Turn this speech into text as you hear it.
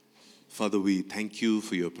Father, we thank you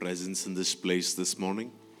for your presence in this place this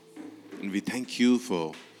morning. And we thank you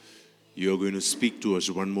for you're going to speak to us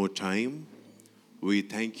one more time. We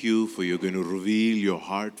thank you for you're going to reveal your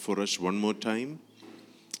heart for us one more time.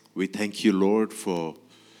 We thank you, Lord, for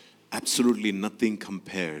absolutely nothing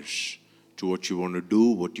compares to what you want to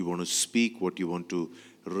do, what you want to speak, what you want to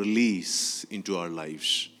release into our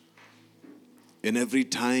lives. And every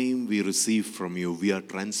time we receive from you, we are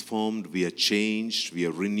transformed, we are changed, we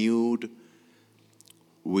are renewed,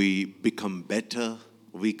 we become better,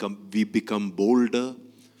 we become bolder,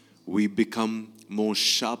 we become more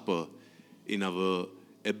sharper in our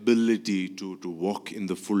ability to walk in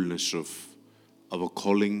the fullness of our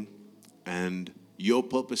calling and your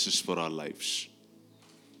purposes for our lives.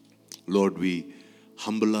 Lord, we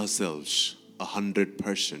humble ourselves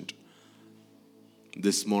 100%.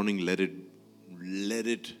 This morning, let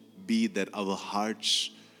it be that our hearts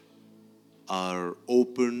are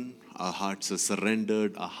open, our hearts are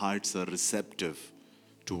surrendered, our hearts are receptive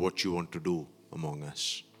to what you want to do among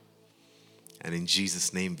us. And in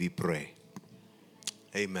Jesus' name we pray.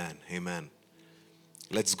 Amen. Amen.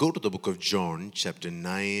 Let's go to the book of John, chapter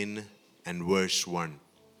 9 and verse 1.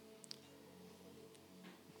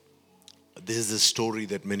 This is a story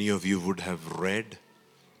that many of you would have read.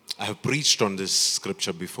 I have preached on this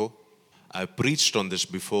scripture before. I've preached on this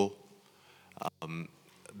before.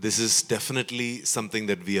 This is definitely something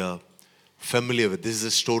that we are familiar with. This is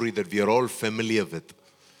a story that we are all familiar with.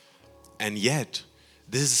 And yet,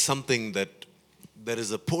 this is something that there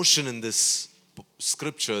is a portion in this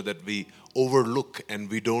scripture that we overlook and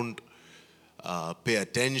we don't pay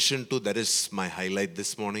attention to. That is my highlight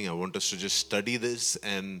this morning. I want us to just study this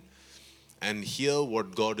and hear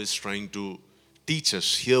what God is trying to teach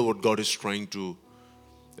us. Hear what God is trying to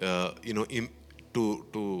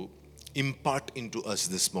to impart into us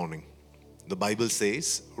this morning. The Bible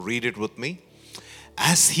says, read it with me.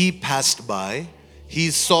 As he passed by, he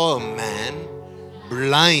saw a man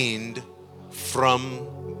blind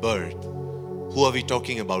from birth. Who are we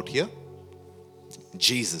talking about here?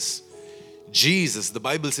 Jesus. Jesus, the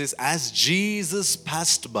Bible says, as Jesus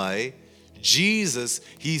passed by, he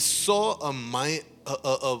saw a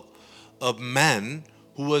man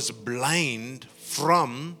who was blind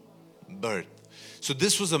from birth. So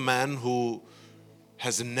this was a man who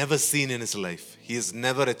has never seen in his life. He has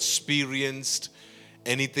never experienced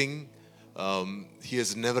anything. He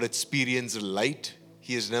has never experienced light.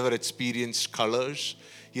 He has never experienced colors.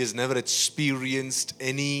 He has never experienced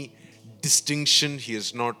any distinction. He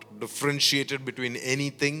has not differentiated between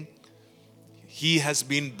anything. He has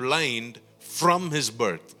been blind from his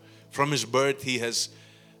birth. From his birth, he has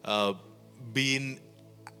been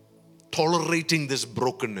tolerating this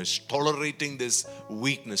brokenness, tolerating this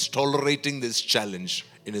weakness, tolerating this challenge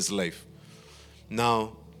in his life.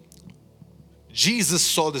 Now, Jesus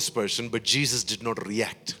saw this person, but Jesus did not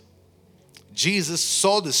react. Jesus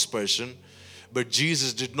saw this person, but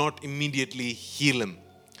Jesus did not immediately heal him.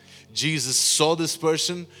 Jesus saw this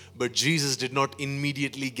person, but Jesus did not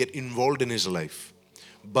immediately get involved in his life.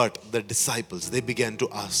 But the disciples, they began to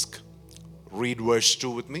ask. Read verse 2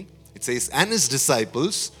 with me. It says, and his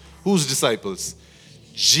disciples, whose disciples?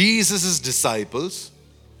 Jesus' disciples.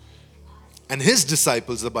 And his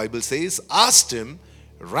disciples, the Bible says, asked him,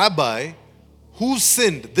 Rabbi, who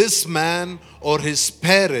sinned, this man or his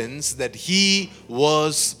parents, that he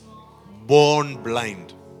was born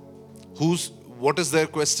blind? What is their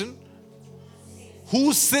question?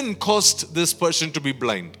 Whose sin caused this person to be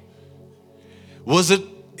blind? Was it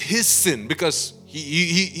his sin? Because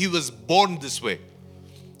he was born this way.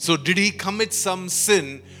 So did he commit some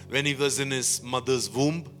sin when he was in his mother's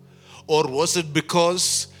womb? Or was it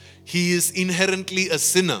because he is inherently a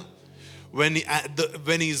sinner? When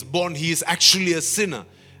he is born, he is actually a sinner.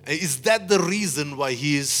 Is that the reason why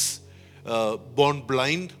he is born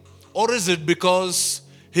blind? Or is it because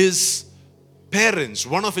his parents,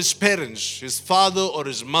 one of his parents, his father or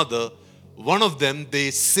his mother, one of them, they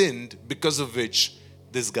sinned, because of which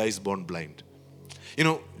this guy is born blind? You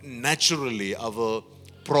know, naturally, our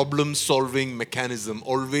problem-solving mechanism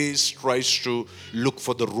always tries to look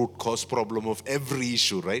for the root cause problem of every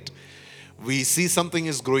issue, right? We see something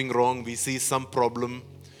is going wrong, we see some problem,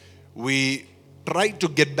 we try to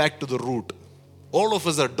get back to the root. All of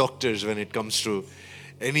us are doctors when it comes to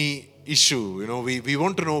any issue. You know, we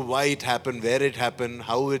want to know why it happened, where it happened,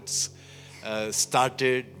 how it's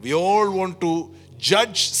started. We all want to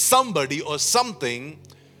judge somebody or something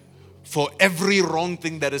for every wrong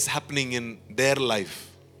thing that is happening in their life.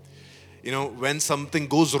 You know, when something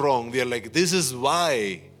goes wrong, we are like, this is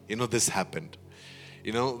why, this happened.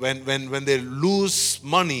 When they lose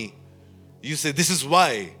money, you say, this is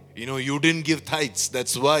why. You didn't give tithes.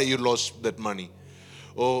 That's why you lost that money.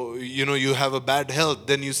 Or, you have a bad health.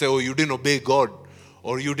 Then you say, oh, you didn't obey God.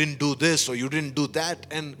 Or you didn't do this, or you didn't do that.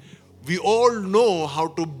 And we all know how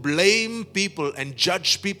to blame people and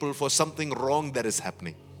judge people for something wrong that is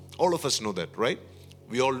happening. All of us know that, right?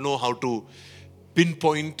 We all know how to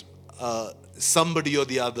pinpoint somebody or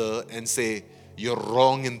the other and say, you're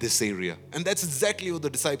wrong in this area. And that's exactly what the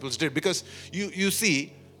disciples did. Because you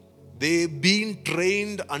see, they've been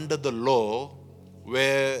trained under the law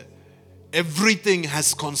where everything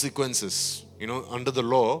has consequences. Under the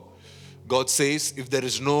law, God says, if there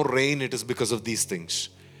is no rain, it is because of these things.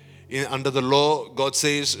 Under the law, God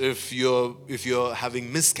says, if you're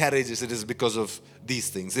having miscarriages, it is because of these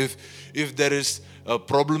things. If there is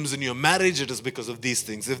problems in your marriage, it is because of these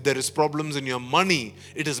things. If there is problems in your money,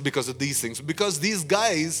 it is because of these things. Because these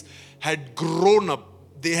guys had grown up,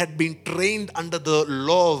 they had been trained under the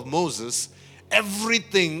law of Moses.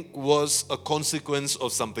 Everything was a consequence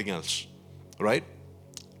of something else, right?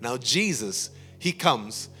 Now Jesus, he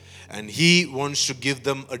comes and he wants to give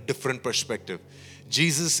them a different perspective.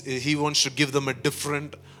 Jesus, he wants to give them a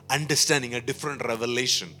different understanding, a different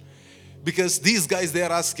revelation. Because these guys, they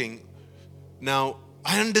are asking, now,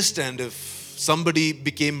 I understand if somebody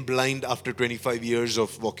became blind after 25 years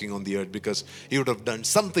of walking on the earth because he would have done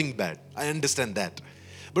something bad. I understand that.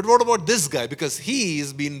 But what about this guy? Because he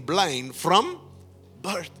is been blind from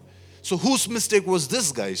birth. So whose mistake was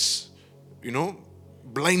this guy's?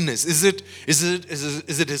 Blindness. Is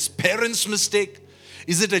it his parents' mistake?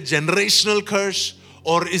 Is it a generational curse?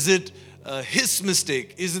 Or is it his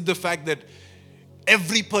mistake? Is it the fact that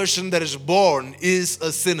every person that is born is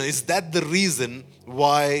a sinner? Is that the reason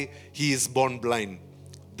why he is born blind?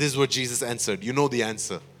 This is what Jesus answered. You know the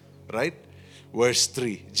answer, right? Verse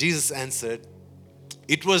 3. Jesus answered,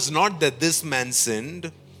 it was not that this man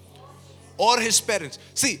sinned or his parents.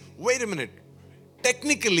 See, wait a minute.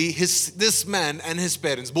 Technically, this man and his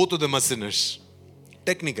parents, both of them are sinners.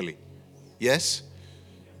 Technically. Yes?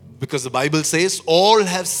 Because the Bible says, all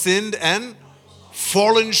have sinned and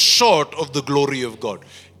fallen short of the glory of God.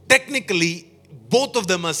 Technically, both of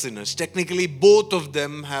them are sinners. Technically, both of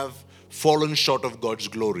them have fallen short of God's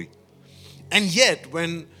glory. And yet,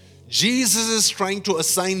 when Jesus is trying to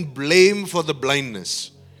assign blame for the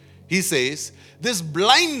blindness, he says, this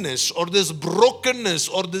blindness or this brokenness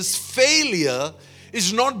or this failure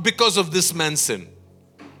is not because of this man's sin.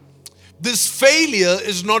 This failure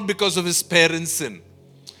is not because of his parents' sin.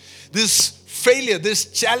 This failure, this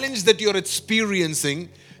challenge that you're experiencing,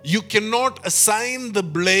 you cannot assign the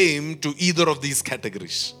blame to either of these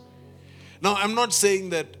categories. Now, I'm not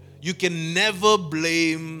saying that you can never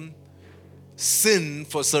blame sin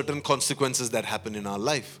for certain consequences that happen in our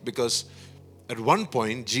life. Because at one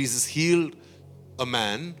point, Jesus healed a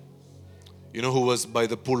man, who was by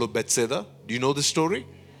the pool of Bethesda. Do you know the story?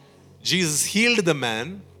 Jesus healed the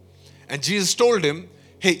man, and Jesus told him,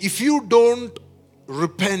 hey, if you don't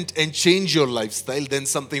repent and change your lifestyle, then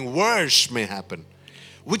something worse may happen.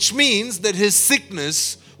 Which means that his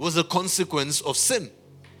sickness was a consequence of sin.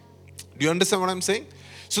 Do you understand what I'm saying?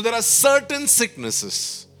 So there are certain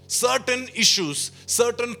sicknesses, certain issues,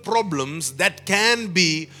 certain problems that can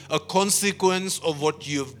be a consequence of what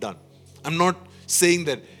you've done. I'm not saying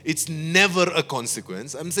that it's never a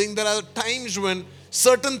consequence. I'm saying there are times when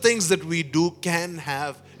certain things that we do can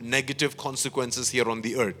have negative consequences here on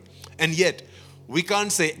the earth. And yet, we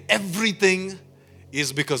can't say everything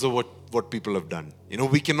is because of what people have done.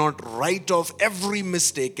 We cannot write off every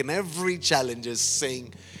mistake and every challenge as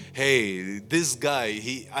saying, hey, this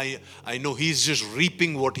guy, I know he's just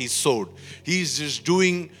reaping what he sowed. He's just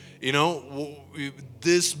doing,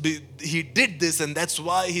 this, he did this, and that's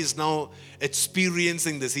why he's now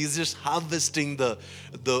experiencing this. He's just harvesting the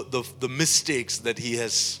mistakes that he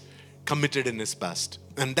has committed in his past.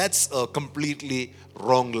 And that's a completely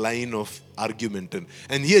wrong line of argument.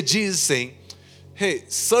 And here Jesus is saying, hey,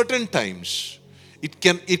 certain times it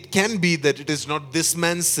can be that it is not this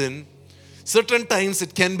man's sin. Certain times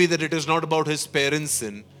it can be that it is not about his parents'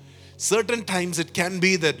 sin. Certain times it can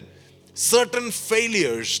be that certain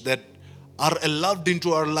failures that are allowed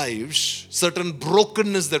into our lives, certain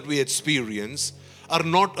brokenness that we experience, are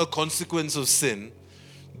not a consequence of sin,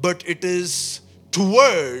 but it is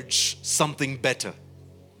towards something better.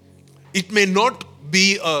 It may not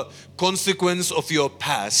be a consequence of your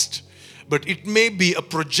past, but it may be a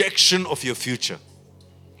projection of your future.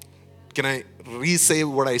 Can I re-say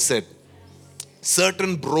what I said?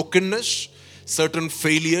 Certain brokenness, certain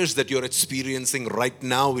failures that you're experiencing right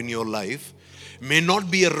now in your life may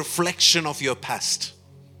not be a reflection of your past.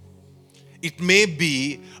 It may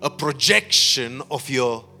be a projection of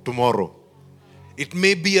your tomorrow. It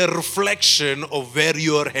may be a reflection of where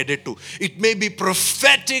you are headed to. It may be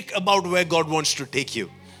prophetic about where God wants to take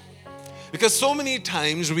you. Because so many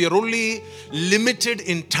times we are only limited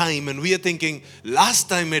in time and we are thinking, last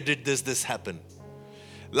time I did this, this happened.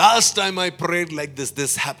 Last time I prayed like this,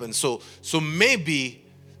 this happened. So maybe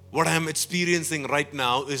what I am experiencing right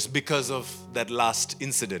now is because of that last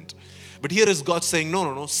incident. But here is God saying,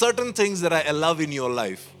 no. Certain things that I allow in your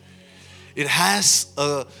life, it has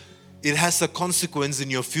a consequence in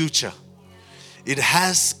your future.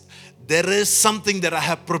 There is something that I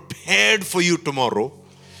have prepared for you tomorrow,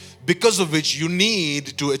 because of which you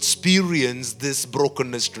need to experience this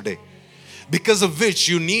brokenness today. Because of which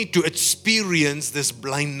you need to experience this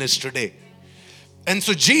blindness today. And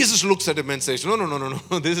so Jesus looks at him and says, no.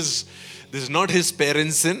 This is not his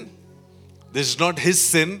parents' sin. This is not his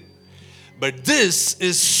sin. But this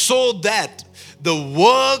is so that the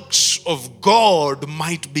works of God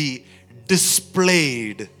might be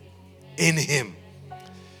displayed in him.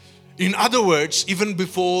 In other words, even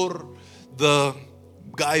before the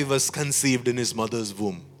guy was conceived in his mother's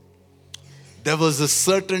womb, there was a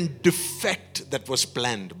certain defect that was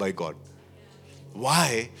planned by God.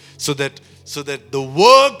 Why? So that the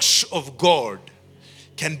works of God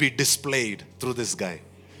can be displayed through this guy.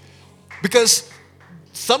 Because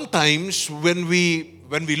sometimes when we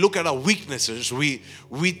look at our weaknesses, we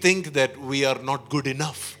think that we are not good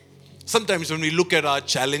enough. Sometimes when we look at our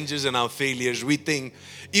challenges and our failures, we think,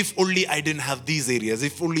 if only I didn't have these areas,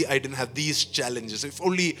 if only I didn't have these challenges, if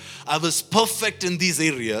only I was perfect in these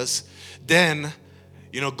areas, then,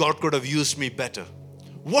 God could have used me better.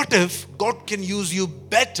 What if God can use you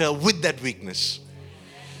better with that weakness?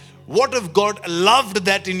 What if God allowed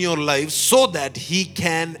that in your life so that He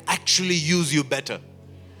can actually use you better?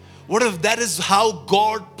 What if that is how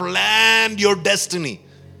God planned your destiny?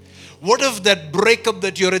 What if that breakup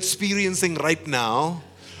that you're experiencing right now,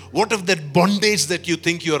 what if that bondage that you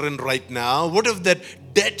think you're in right now, what if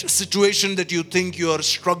that debt situation that you think you're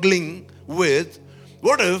struggling with,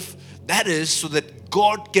 what if that is so that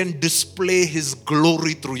God can display His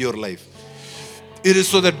glory through your life? It is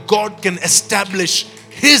so that God can establish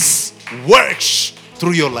His works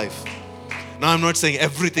through your life. Now, I'm not saying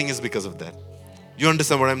everything is because of that. You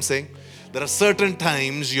understand what I'm saying? There are certain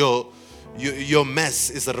times your mess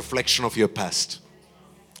is a reflection of your past.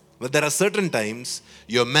 But there are certain times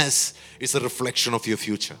your mess is a reflection of your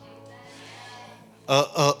future.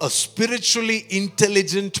 A spiritually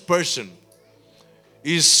intelligent person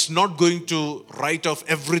is not going to write off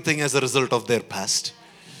everything as a result of their past.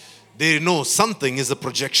 They know something is a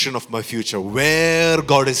projection of my future, where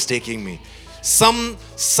God is taking me. Some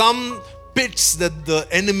pits that the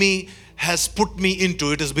enemy has put me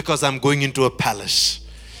into, it is because I'm going into a palace.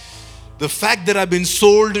 The fact that I've been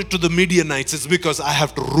sold to the Midianites is because I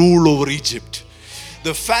have to rule over Egypt.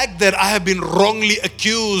 The fact that I have been wrongly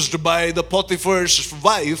accused by the Potiphar's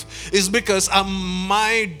wife is because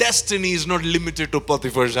my destiny is not limited to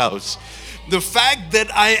Potiphar's house. The fact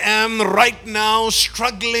that I am right now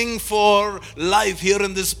struggling for life here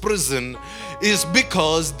in this prison is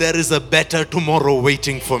because there is a better tomorrow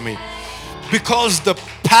waiting for me. Because the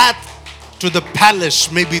path to the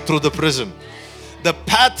palace may be through the prison. The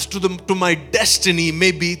path to my destiny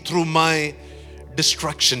may be through my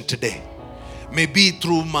destruction today. May be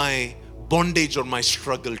through my bondage or my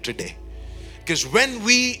struggle today. Because when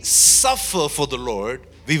we suffer for the Lord,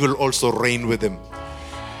 we will also reign with Him.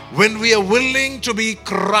 When we are willing to be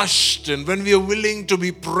crushed, and when we are willing to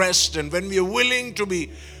be pressed, and when we are willing to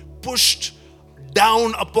be pushed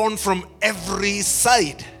down upon from every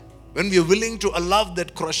side, when we are willing to allow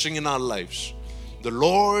that crushing in our lives, the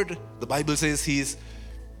Lord, the Bible says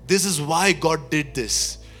this is why God did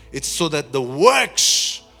this. It's so that the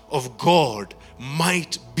works of God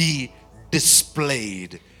might be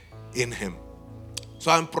displayed in Him.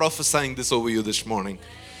 So I'm prophesying this over you this morning.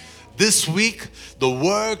 This week, the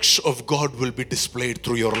works of God will be displayed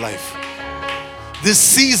through your life. This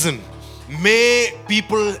season, may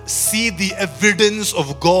people see the evidence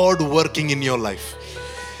of God working in your life.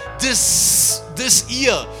 This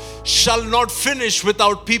year shall not finish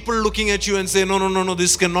without people looking at you and say, no,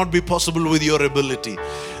 this cannot be possible with your ability.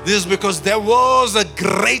 This is because there was a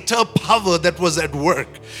greater power that was at work.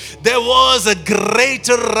 There was a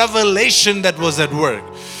greater revelation that was at work.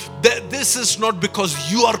 This is not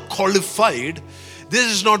because you are qualified. This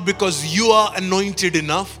is not because you are anointed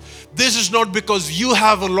enough. This is not because you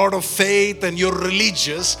have a lot of faith and you're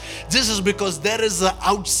religious. This is because there is an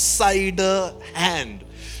outsider hand.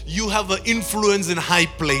 You have an influence in high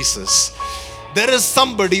places. There is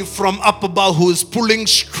somebody from up above who is pulling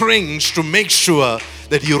strings to make sure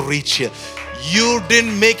that you reach here. You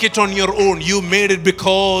didn't make it on your own. You made it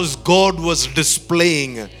because God was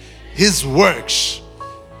displaying His works.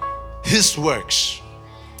 His works.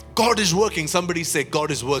 God is working. Somebody say,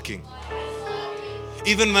 God is working.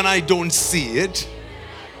 Even when I don't see it,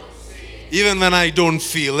 even when I don't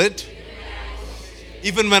feel it,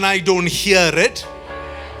 even when I don't hear it,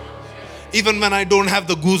 even when I don't have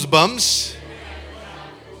the goosebumps,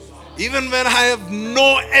 even when I have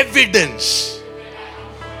no evidence,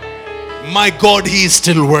 my God, He is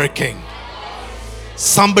still working.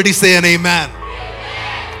 Somebody say an amen.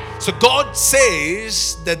 So God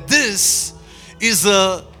says that this is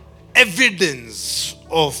a evidence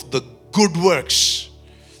of the good works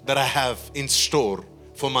that I have in store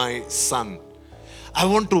for my son. I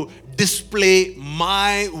want to display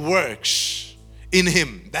my works in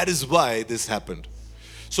him. That is why this happened.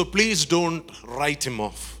 So please don't write him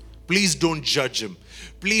off. Please don't judge him.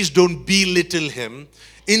 Please don't belittle him.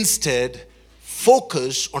 Instead,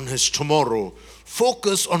 focus on his tomorrow.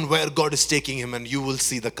 Focus on where God is taking him, and you will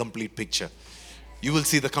see the complete picture. You will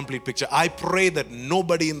see the complete picture. I pray that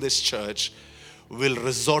nobody in this church will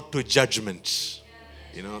resort to judgment.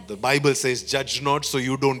 You know, the Bible says, judge not so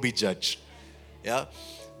you don't be judged. Yeah.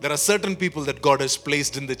 There are certain people that God has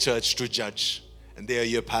placed in the church to judge. And they are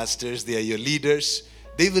your pastors, they are your leaders.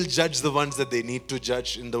 They will judge the ones that they need to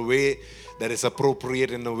judge in the way that is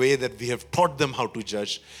appropriate, in the way that we have taught them how to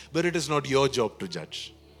judge. But it is not your job to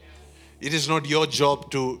judge. It is not your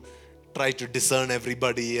job to try to discern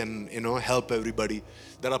everybody and, help everybody.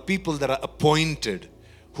 There are people that are appointed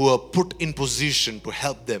who are put in position to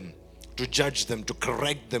help them, to judge them, to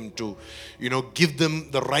correct them, to, give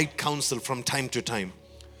them the right counsel from time to time.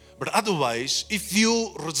 But otherwise, if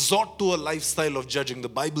you resort to a lifestyle of judging, the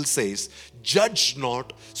Bible says, judge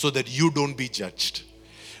not so that you don't be judged.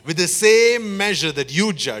 With the same measure that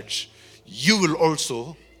you judge, you will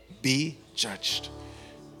also be judged.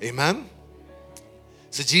 Amen?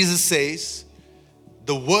 So Jesus says,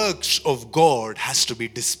 the works of God has to be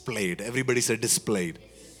displayed. Everybody say displayed.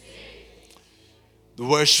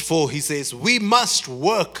 Verse 4, he says, we must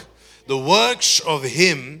work the works of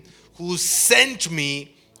him who sent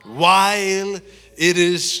me while it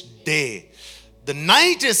is day. The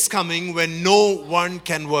night is coming when no one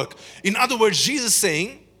can work. In other words, Jesus is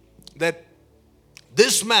saying that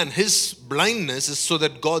this man, his blindness is so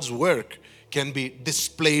that God's work can be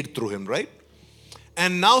displayed through him, right?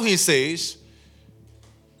 And now he says,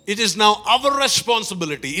 it is now our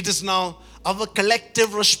responsibility. It is now our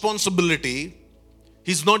collective responsibility.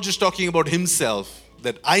 He's not just talking about himself,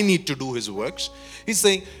 that I need to do his works. He's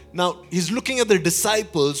saying, now he's looking at the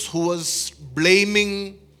disciples who was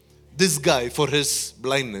blaming this guy for his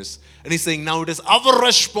blindness. And he's saying, now it is our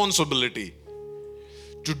responsibility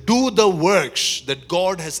to do the works that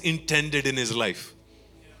God has intended in his life.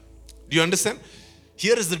 Do you understand?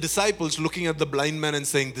 Here is the disciples looking at the blind man and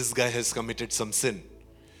saying, this guy has committed some sin.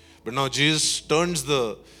 But now Jesus turns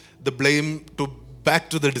the blame back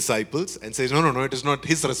to the disciples and says, no, it is not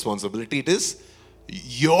his responsibility. It is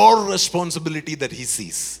your responsibility that he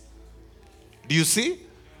sees. Do you see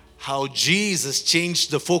how Jesus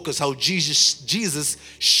changed the focus, how Jesus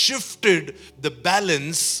shifted the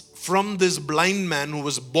balance from this blind man who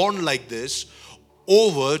was born like this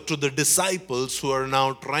over to the disciples who are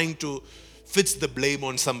now trying to fix the blame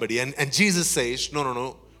on somebody. And Jesus says,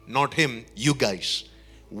 no, not him, you guys.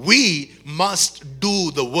 We must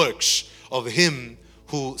do the works of him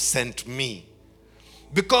who sent me.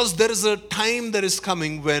 Because there is a time that is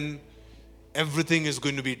coming when everything is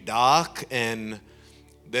going to be dark and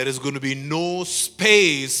there is going to be no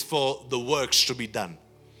space for the works to be done.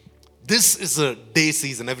 This is a day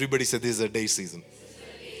season. Everybody say this is a day season.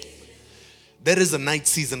 There is a night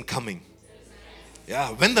season coming. Yeah,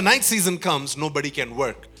 when the night season comes, nobody can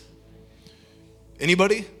work.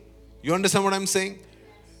 Anybody? You understand what I'm saying?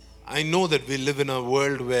 I know that we live in a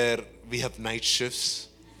world where we have night shifts.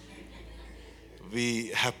 We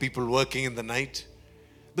have people working in the night.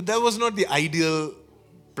 But that was not the ideal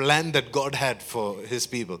plan that God had for his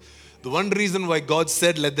people. The one reason why God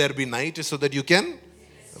said, let there be night, is so that you can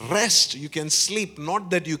rest, you can sleep, not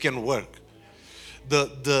that you can work.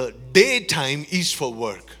 The daytime is for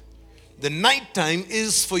work. The nighttime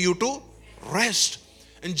is for you to rest.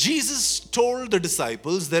 And Jesus told the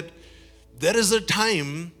disciples that there is a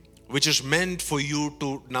time which is meant for you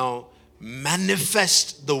to now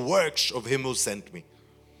manifest the works of him who sent me.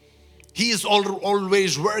 He is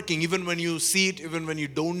always working, even when you see it, even when you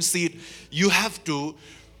don't see it. You have to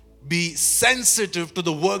be sensitive to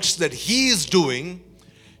the works that he is doing,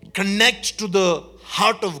 connect to the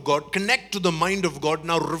heart of God, connect to the mind of God.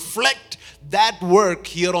 Now reflect that work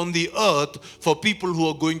here on the earth for people who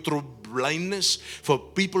are going through blindness, for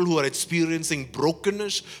people who are experiencing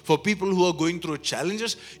brokenness, for people who are going through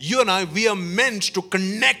challenges. You and I, we are meant to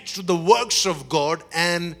connect to the works of God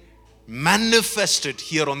and manifest it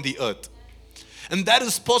here on the earth. And that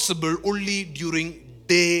is possible only during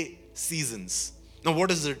day seasons. Now,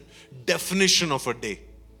 what is the definition of a day?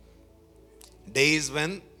 Day is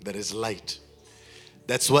when there is light.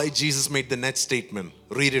 That's why Jesus made the next statement.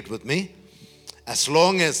 Read it with me. As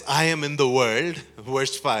long as I am in the world,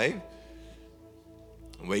 verse 5.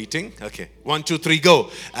 Waiting. Okay. 1, 2, 3, go.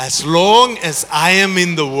 As long as I am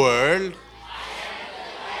in the world,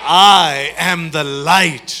 I am the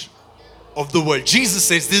light of the world. Jesus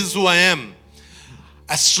says, this is who I am.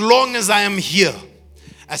 As long as I am here,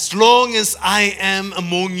 as long as I am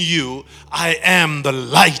among you, I am the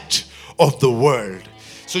light of the world.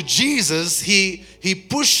 So Jesus, he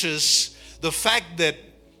pushes the fact that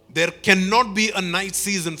there cannot be a night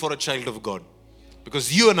season for a child of God.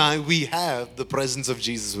 Because you and I, we have the presence of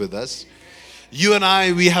Jesus with us. You and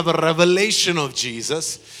I, we have a revelation of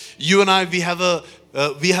Jesus. You and I, we have a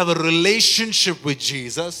relationship with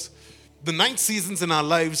Jesus. The night seasons in our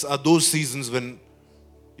lives are those seasons when,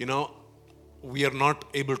 we are not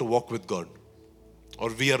able to walk with God.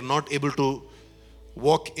 Or we are not able to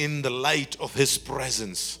walk in the light of His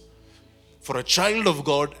presence. For a child of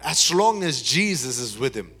God, as long as Jesus is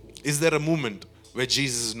with him, is there a moment where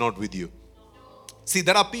Jesus is not with you? See,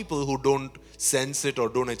 there are people who don't sense it or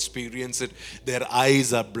don't experience it. Their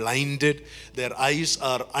eyes are blinded. Their eyes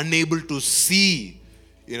are unable to see,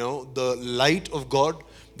 the light of God.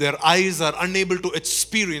 Their eyes are unable to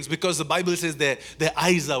experience, because the Bible says their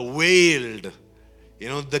eyes are veiled.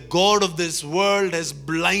 The God of this world has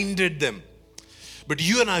blinded them. But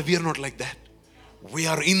you and I, we are not like that. We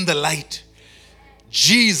are in the light.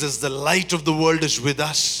 Jesus, the light of the world, is with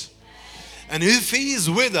us. And if He is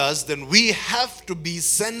with us, then we have to be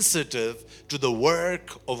sensitive to the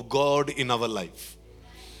work of God in our life.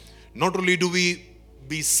 Not only do we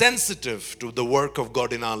be sensitive to the work of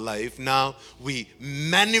God in our life, now we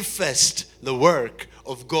manifest the work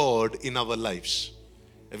of God in our lives.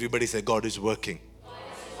 Everybody say, God is working.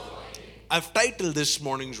 I've titled this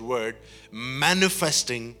morning's word,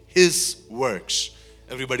 Manifesting His Works.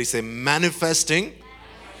 Everybody say, manifesting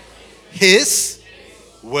His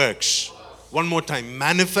works. One more time,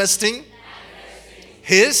 manifesting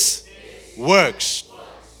His works.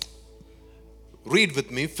 Read with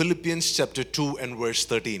me Philippians chapter 2 and verse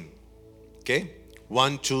 13. Okay?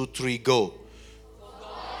 1, 2, 3, go.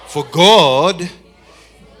 For God,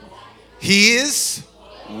 He is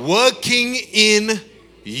working in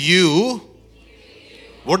you.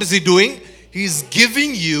 What is He doing? He's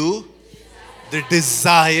giving you the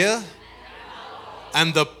desire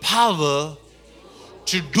and the power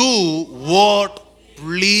to do what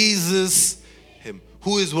pleases Him.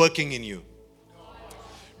 Who is working in you?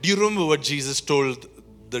 Do you remember what Jesus told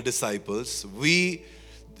the disciples? The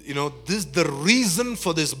reason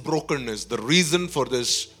for this brokenness, the reason for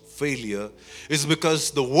this failure is because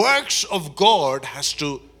the works of God has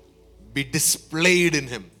to be displayed in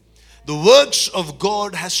Him. The works of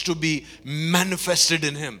God has to be manifested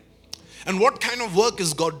in Him. And what kind of work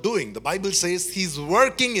is God doing? The Bible says He's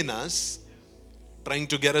working in us, trying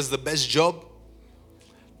to get us the best job,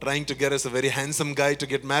 trying to get us a very handsome guy to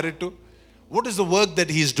get married to. What is the work that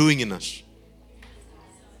He is doing in us?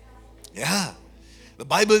 Yeah. The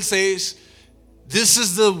Bible says this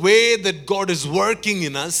is the way that God is working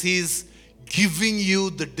in us. He is giving you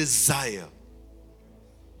the desire.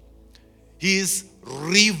 He is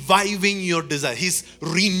reviving your desire. He's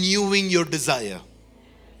renewing your desire.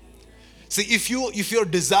 See, if your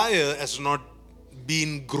desire has not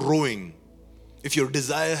been growing, if your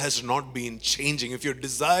desire has not been changing, if your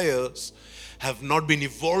desires have not been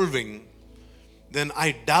evolving, then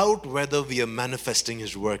I doubt whether we are manifesting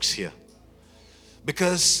His works here.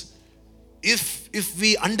 Because if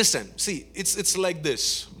we understand, see, it's like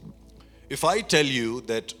this. If I tell you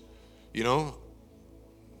that, you know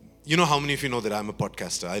how many of you know that I'm a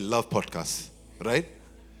podcaster? I love podcasts, right?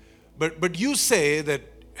 But you say that,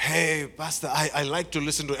 hey, Pastor, I like to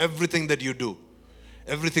listen to everything that you do,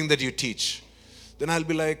 everything that you teach. Then I'll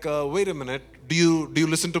be like, wait a minute, do you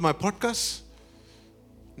listen to my podcast?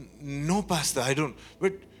 No, Pastor, I don't.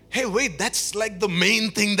 But hey, wait, that's like the main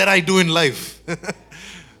thing that I do in life.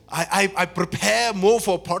 I prepare more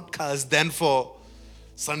for podcasts than for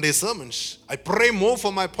Sunday sermons. I pray more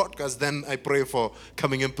for my podcast than I pray for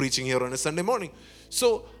coming and preaching here on a Sunday morning.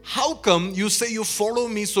 So how come you say you follow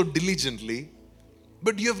me so diligently,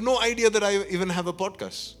 but you have no idea that I even have a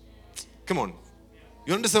podcast? Come on.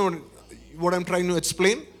 You understand what I'm trying to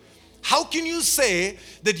explain? How can you say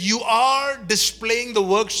that you are displaying the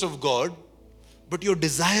works of God, but your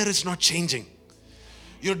desire is not changing?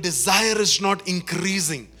 Your desire is not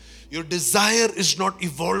increasing. Your desire is not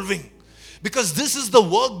evolving. Because this is the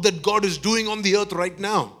work that God is doing on the earth right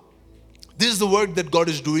now. This is the work that God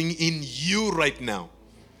is doing in you right now.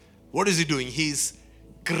 What is He doing? He's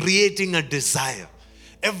creating a desire.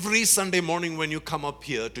 Every Sunday morning when you come up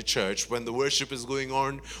here to church, when the worship is going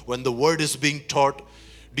on, when the word is being taught,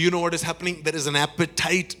 do you know what is happening? There is an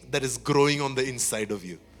appetite that is growing on the inside of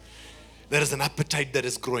you. There is an appetite that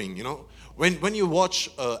is growing, you know. When you watch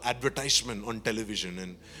an advertisement on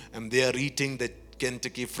television and they are eating the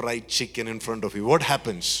Kentucky Fried Chicken in front of you, what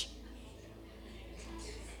happens?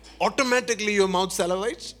 Automatically your mouth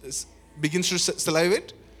salivates, begins to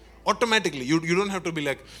salivate. Automatically. You don't have to be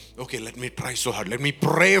like, okay, let me try so hard. Let me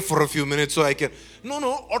pray for a few minutes so I can.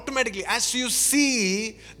 No, automatically. As you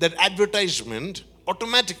see that advertisement,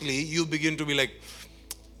 automatically you begin to be like,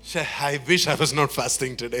 I wish I was not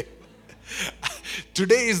fasting today.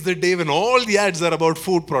 Today is the day when all the ads are about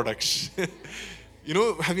food products. You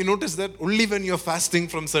know, have you noticed that? Only when you're fasting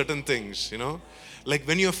from certain things, you know. Like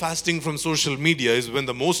when you're fasting from social media is when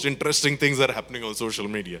the most interesting things are happening on social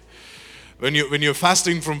media. When you're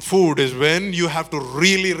fasting from food is when you have to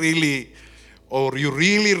really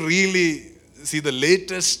see the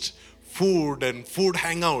latest food and food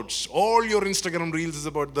hangouts. All your Instagram reels is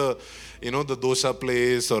about the dosa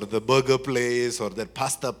place or the burger place or that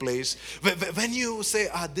pasta place. When you say,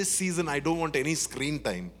 this season I don't want any screen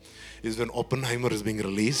time, is when Oppenheimer is being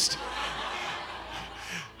released.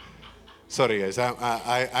 Sorry guys,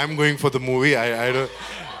 I'm going for the movie. I don't.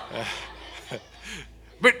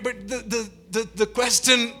 But the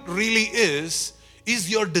question really is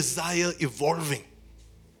your desire evolving?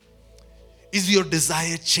 Is your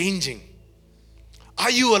desire changing?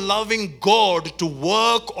 Are you allowing God to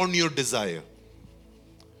work on your desire?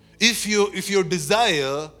 If your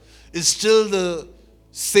desire is still the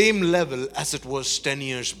same level as it was 10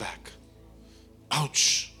 years back,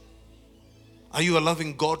 ouch. Are you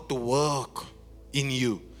allowing God to work in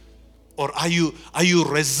you? Or are you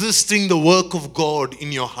resisting the work of God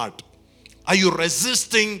in your heart? Are you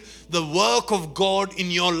resisting the work of God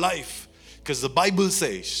in your life? Because the Bible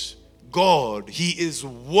says, God, He is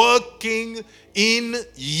working in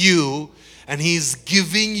you and He is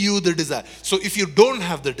giving you the desire. So if you don't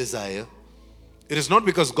have the desire, it is not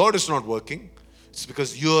because God is not working. It's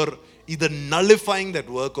because you're either nullifying that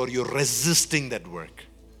work or you're resisting that work.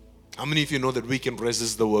 How many of you know that we can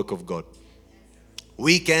resist the work of God?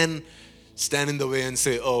 We can stand in the way and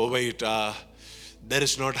say, oh wait, that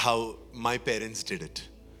is not how my parents did it.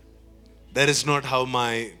 That is not how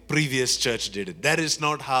my previous church did it. That is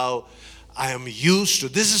not how I am used to.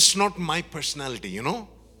 This is not my personality, you know.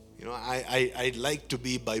 I like to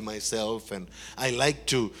be by myself and I like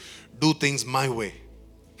to do things my way.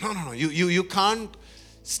 No. You can't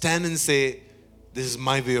stand and say, this is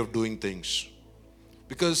my way of doing things.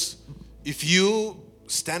 Because if you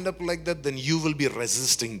stand up like that, then you will be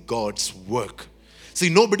resisting God's work. See,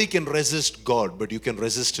 nobody can resist God, but you can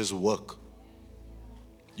resist His work.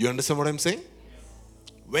 You understand what I'm saying?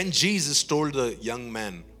 When Jesus told the young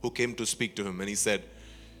man who came to speak to Him, and He said,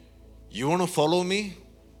 you want to follow me?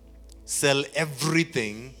 Sell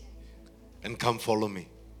everything and come follow me.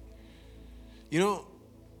 You know,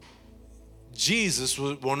 Jesus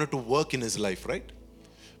wanted to work in His life, right?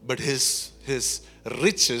 But his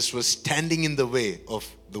riches was standing in the way of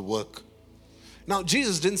the work. Now,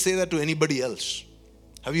 Jesus didn't say that to anybody else.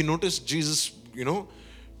 Have you noticed Jesus,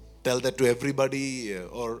 tell that to everybody?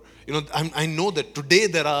 I know that today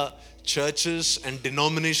there are churches and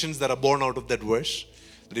denominations that are born out of that verse.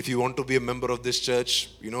 That if you want to be a member of this church,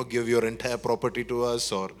 give your entire property to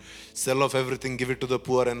us or sell off everything, give it to the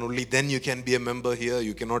poor, and only then you can be a member here.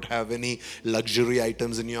 You cannot have any luxury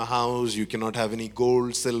items in your house. You cannot have any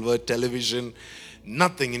gold, silver, television,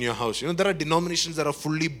 nothing in your house. There are denominations that are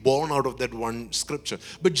fully born out of that one scripture.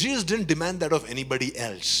 But Jesus didn't demand that of anybody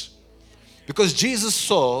else. Because Jesus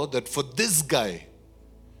saw that for this guy,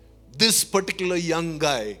 this particular young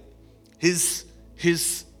guy, his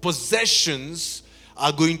possessions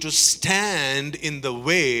are going to stand in the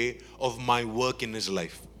way of my work in his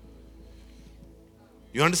life.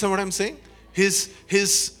 You understand what I'm saying? His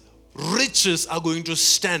riches are going to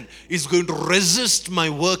stand. He's going to resist my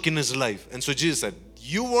work in his life. And so Jesus said,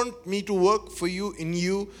 you want me to work for you, in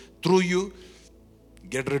you, through you?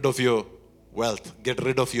 Get rid of your wealth. Get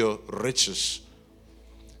rid of your riches.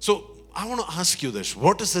 So I want to ask you this.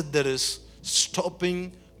 What is it that is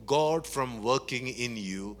stopping God from working in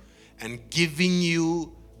you and giving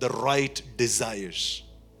you the right desires?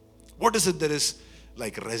 What is it that is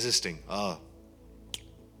like resisting.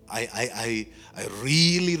 I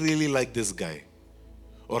really, really like this guy.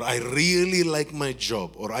 Or I really like my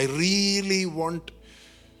job. Or I really want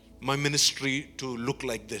my ministry to look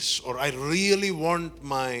like this. Or I really want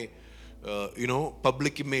my,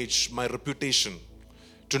 public image, my reputation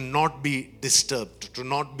to not be disturbed, to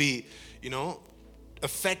not be,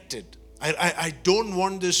 affected. I don't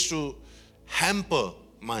want this to hamper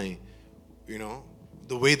my,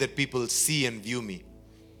 the way that people see and view me.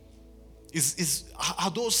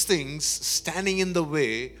 Are those things standing in the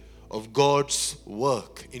way of God's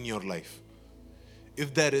work in your life?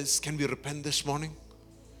 If there is, can we repent this morning?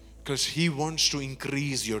 Because He wants to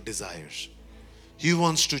increase your desires. He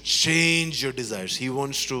wants to change your desires. He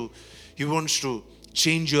wants to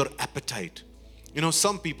change your appetite.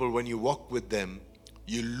 Some people, when you walk with them,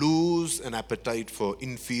 you lose an appetite for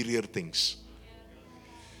inferior things.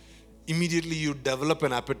 Immediately you develop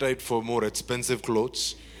an appetite for more expensive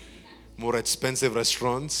clothes, more expensive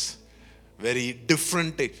restaurants, very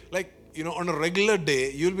different taste. Like, on a regular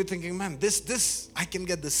day, you'll be thinking, man, this, I can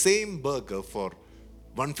get the same burger for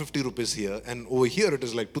 150 rupees here, and over here it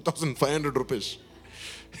is like 2,500 rupees.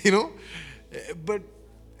 But,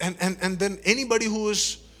 and then anybody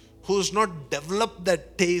who's not developed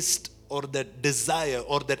that taste or that desire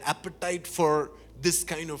or that appetite for this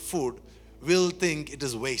kind of food will think it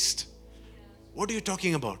is waste. What are you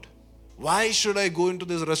talking about? Why should I go into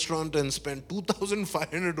this restaurant and spend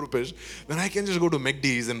 2,500 rupees when I can just go to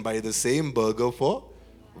McD's and buy the same burger for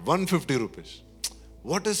 150 rupees?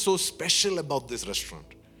 What is so special about this restaurant?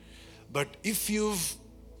 But if you've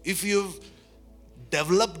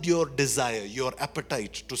developed your desire, your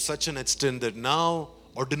appetite to such an extent that now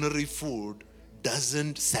ordinary food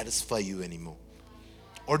doesn't satisfy you anymore.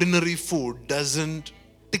 Ordinary food doesn't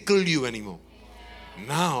tickle you anymore.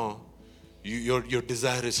 Now, your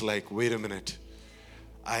desire is like, wait a minute.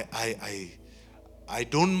 I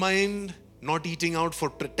don't mind not eating out for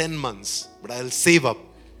 10 months, but I'll save up.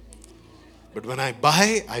 But when I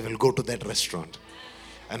buy, I will go to that restaurant.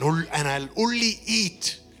 And I'll only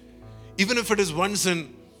eat, even if it is once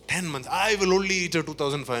in 10 months, I will only eat a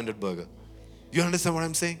 2,500 burger. You understand what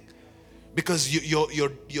I'm saying? Because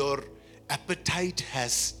your appetite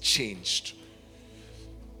has changed.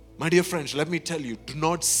 My dear friends, let me tell you, do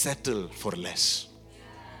not settle for less.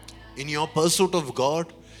 In your pursuit of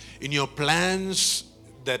God, in your plans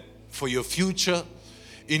that for your future,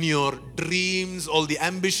 in your dreams, all the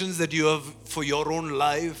ambitions that you have for your own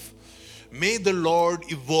life, may the Lord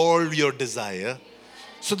evolve your desire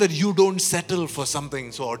so that you don't settle for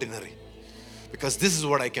something so ordinary. Because this is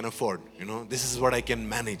what I can afford, this is what I can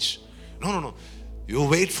manage. No. You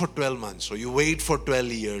wait for 12 months, or you wait for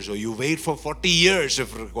 12 years, or you wait for 40 years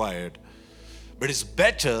if required. But it's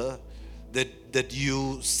better that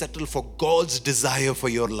you settle for God's desire for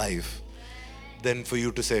your life than for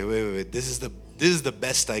you to say, wait, this is the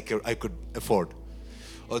best I could afford.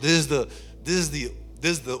 Or this is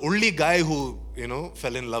the only guy who,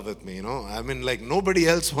 fell in love with me, I mean, like, nobody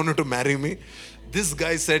else wanted to marry me. This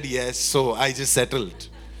guy said yes, so I just settled.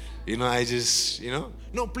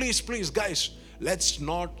 No, please, guys, let's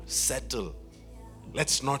not settle.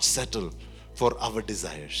 Let's not settle for our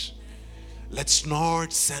desires. Let's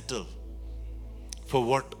not settle for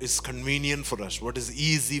what is convenient for us, what is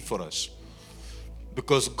easy for us.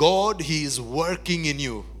 Because God, He is working in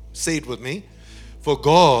you. Say it with me. For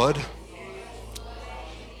God,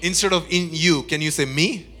 instead of in you, can you say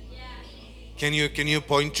me? Can you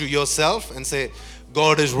point to yourself and say,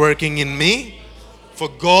 God is working in me? For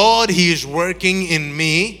God, He is working in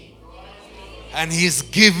me, and He's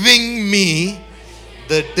giving me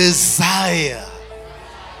the desire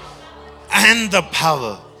and the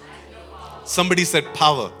power. Somebody said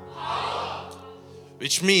power.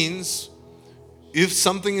 Which means, if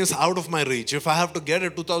something is out of my reach, if I have to get a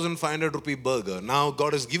 2,500 rupee burger, now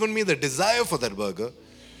God has given me the desire for that burger,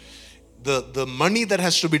 the money that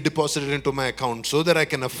has to be deposited into my account so that I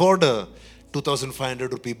can afford a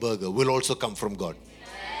 2,500 rupee burger will also come from God.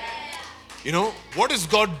 What is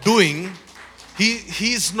God doing?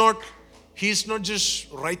 He's not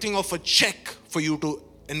just writing off a check for you to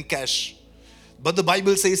encash. But the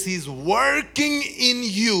Bible says He's working in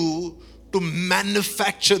you to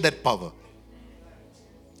manufacture that power.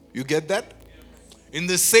 You get that? In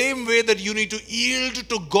the same way that you need to yield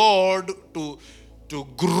to God to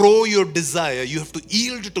grow your desire, you have to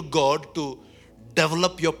yield to God to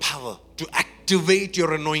develop your power, to activate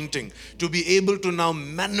your anointing, to be able to now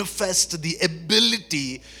manifest the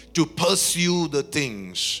ability to pursue the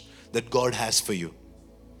things that God has for you.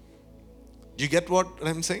 Do you get what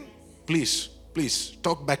I'm saying? Please Please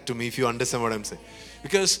talk back to me if you understand what I'm saying.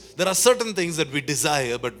 Because there are certain things that we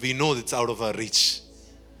desire, but we know it's out of our reach.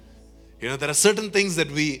 There are certain things that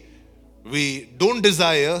we don't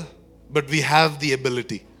desire, but we have the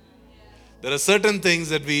ability. There are certain things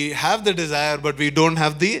that we have the desire, but we don't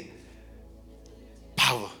have the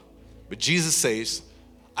power. But Jesus says,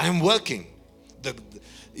 I am working.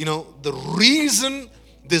 The reason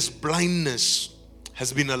this blindness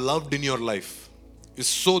has been allowed in your life is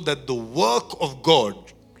so that the work of God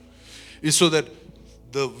is so that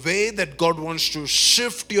the way that God wants to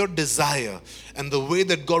shift your desire and the way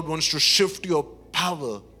that God wants to shift your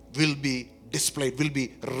power will be displayed, will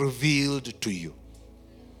be revealed to you.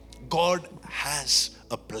 God has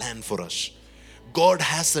a plan for us. God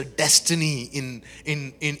has a destiny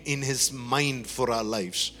in His mind for our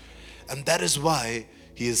lives. And that is why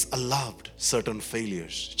He has allowed certain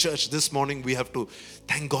failures. Church, this morning we have to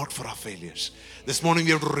thank God for our failures. This morning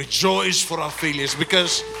we have to rejoice for our failures,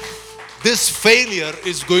 because this failure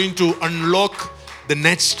is going to unlock the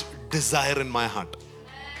next desire in my heart.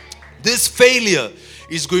 This failure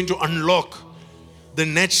is going to unlock the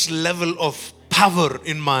next level of power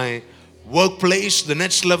in my workplace, the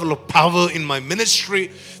next level of power in my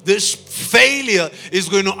ministry. This failure is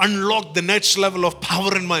going to unlock the next level of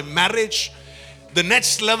power in my marriage, the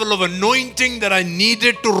next level of anointing that I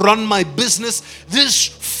needed to run my business. This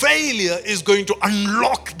failure is going to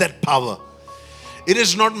unlock that power. It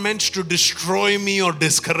is not meant to destroy me or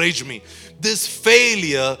discourage me. This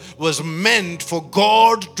failure was meant for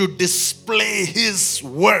God to display His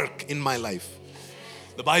work in my life.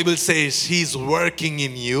 The Bible says He's working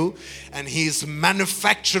in you and He's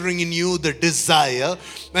manufacturing in you the desire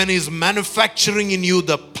and He's manufacturing in you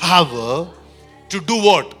the power to do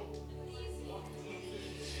what?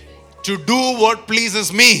 To do what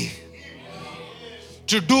pleases me.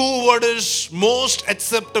 To do what is most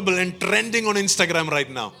acceptable and trending on Instagram right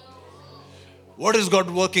now. What is God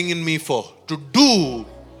working in me for? To do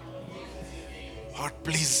what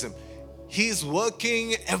pleases Him. He's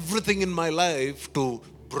working everything in my life to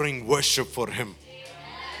bring worship for Him.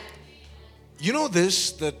 You know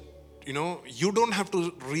this, that you don't have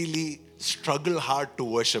to really struggle hard to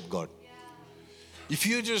worship God. If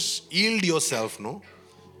you just yield yourself,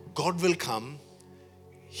 God will come,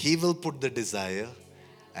 He will put the desire,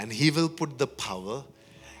 and He will put the power,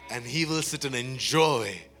 and He will sit and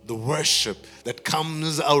enjoy the worship that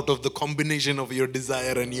comes out of the combination of your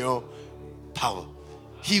desire and your power.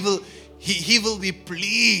 He will be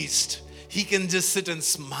pleased. He can just sit and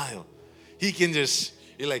smile. He can just,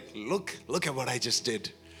 you're like, look at what I just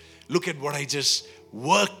did. Look at what I just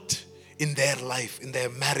worked in their life, in their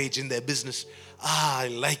marriage, in their business. I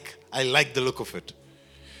like the look of it.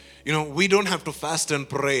 We don't have to fast and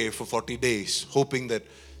pray for 40 days, hoping that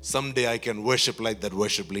someday I can worship like that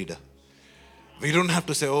worship leader. We don't have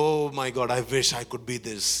to say, oh my God, I wish I could be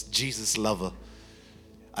this Jesus lover.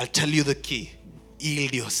 I'll tell you the key.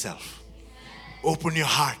 Yield yourself. Open your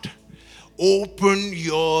heart. Open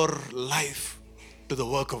your life to the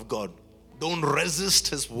work of God. Don't resist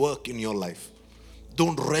His work in your life.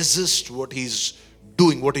 Don't resist what He's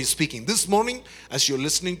doing, what He's speaking. This morning, as you're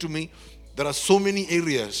listening to me, there are so many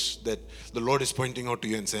areas that the Lord is pointing out to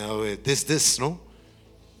you and saying, oh, this, no?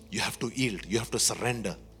 You have to yield. You have to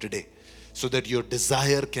surrender today so that your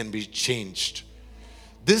desire can be changed.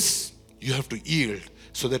 This, you have to yield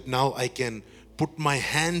so that now I can put my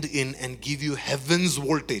hand in and give you heaven's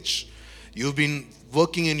voltage. You've been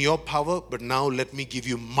working in your power, but now let me give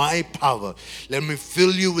you my power. Let me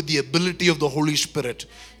fill you with the ability of the Holy Spirit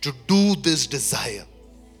to do this desire.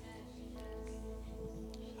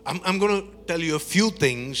 I'm going to tell you a few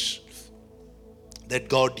things that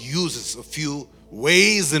God uses, a few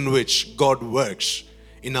ways in which God works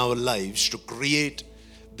in our lives to create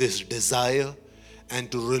this desire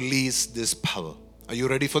and to release this power. Are you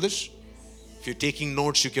ready for this? If you're taking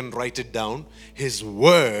notes, you can write it down. His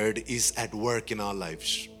word is at work in our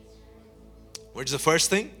lives. What's the first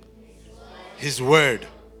thing? His word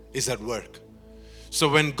is at work. So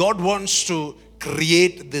when God wants to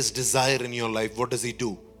create this desire in your life, what does He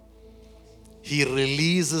do? He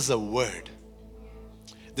releases a word.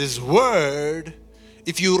 This word,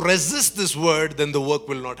 if you resist this word, then the work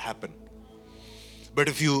will not happen. But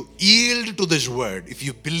if you yield to this word, if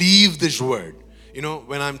you believe this word,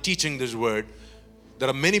 when I'm teaching this word, there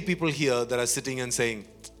are many people here that are sitting and saying,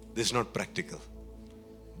 this is not practical.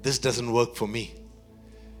 This doesn't work for me.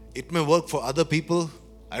 It may work for other people.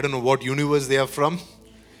 I don't know what universe they are from.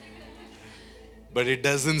 But it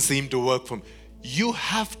doesn't seem to work for me. You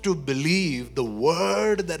have to believe the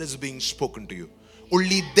word that is being spoken to you.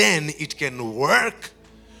 Only then it can work.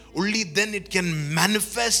 only then it can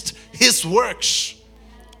manifest His works.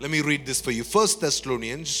 Let me read this for you. 1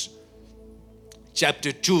 Thessalonians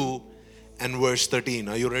chapter 2 and verse 13.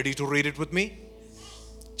 Are you ready to read it with me?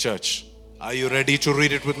 Church, are you ready to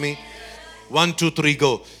read it with me? 1, 2, 3,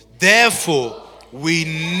 go. Therefore, we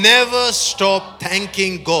never stop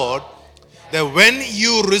thanking God that when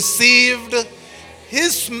you received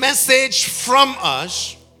His message from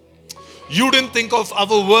us, you didn't think of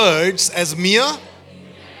our words as mere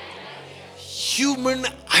human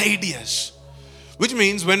ideas. Which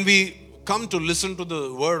means when we come to listen to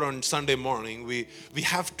the word on Sunday morning, we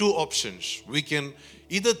have two options. We can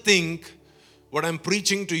either think what I'm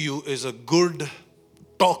preaching to you is a good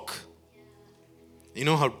talk. You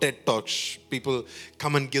know how TED Talks, people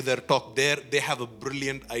come and give their talk there. They have a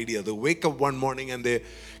brilliant idea. They wake up one morning and they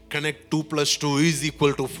connect 2 plus 2 is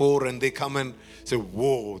equal to 4, and they come and say,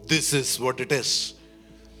 whoa, this is what it is.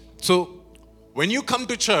 So when you come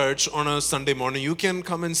to church on a Sunday morning, you can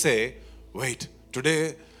come and say, wait,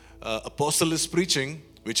 today Apostle is preaching,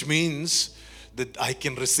 which means that I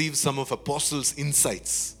can receive some of Apostle's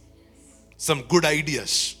insights, some good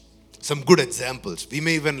ideas, some good examples. We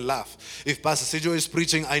may even laugh. If Pastor Sijo is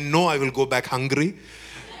preaching, I know I will go back hungry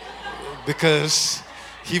because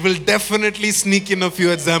he will definitely sneak in a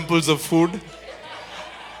few examples of food.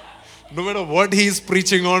 No matter what he is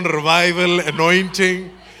preaching on, revival,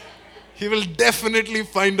 anointing, he will definitely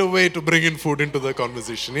find a way to bring in food into the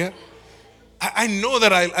conversation. Yeah, I know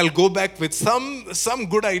that I'll go back with some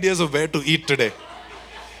good ideas of where to eat today.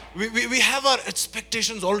 We have our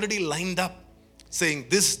expectations already lined up, saying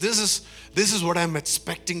this is what I'm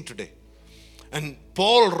expecting today. And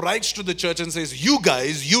Paul writes to the church and says, you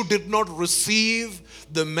guys, you did not receive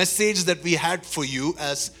the message that we had for you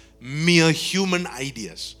as mere human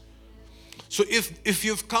ideas. So if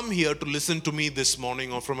you've come here to listen to me this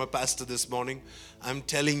morning or from a pastor this morning, I'm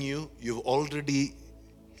telling you, you're already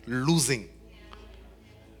losing.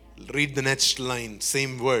 Read the next line,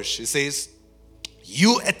 same verse. It says,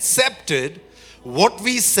 you accepted what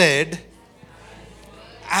we said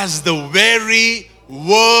as the very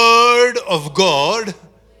word of God,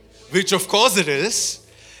 which of course it is,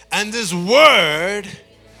 and this word,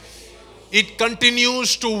 it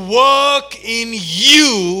continues to work in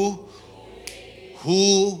you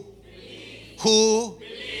who,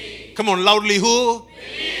 come on loudly, who?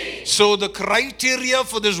 So the criteria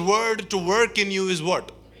for this word to work in you is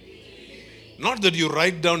what? Not that you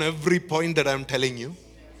write down every point that I'm telling you.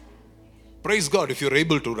 Praise God if you're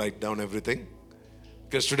able to write down everything.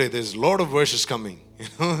 Because today there's a lot of verses coming.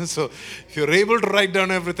 So if you're able to write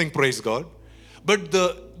down everything, praise God. But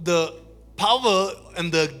the power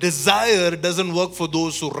and the desire doesn't work for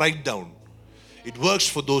those who write down. It works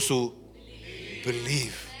for those who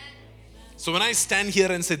believe. So when I stand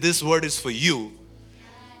here and say this word is for you,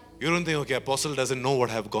 you don't think, okay, Apostle doesn't know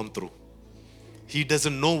what I've gone through. He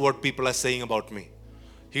doesn't know what people are saying about me.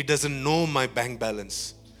 He doesn't know my bank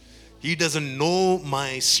balance. He doesn't know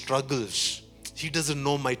my struggles. He doesn't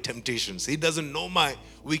know my temptations. He doesn't know my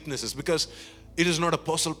weaknesses, because it is not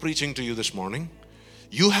Apostle preaching to you this morning.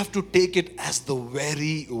 You have to take it as the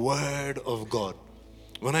very word of God.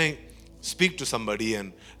 When I speak to somebody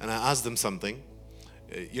and I ask them something,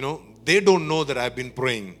 they don't know that I've been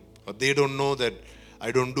praying, or they don't know that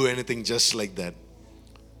I don't do anything just like that.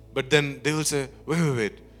 But then they will say,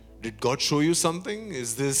 wait, did God show you something?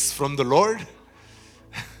 Is this from the Lord?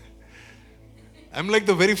 I'm like,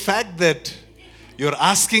 the very fact that you're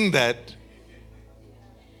asking that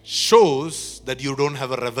shows that you don't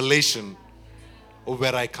have a revelation of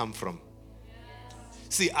where I come from.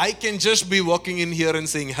 See, I can just be walking in here and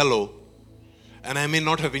saying hello, and I may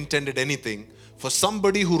not have intended anything. For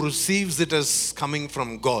somebody who receives it as coming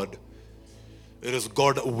from God, it is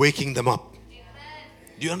God waking them up.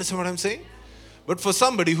 Do you understand what I'm saying? But for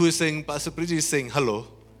somebody who is saying, Pastor Priji is saying hello,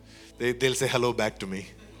 they'll say hello back to me.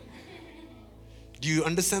 Do you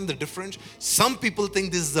understand the difference? Some people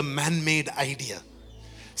think this is a man-made idea.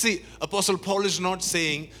 See, Apostle Paul is not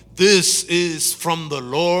saying, this is from the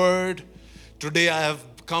Lord. Today I have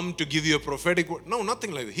come to give you a prophetic word. No,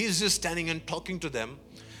 nothing like that. He's just standing and talking to them.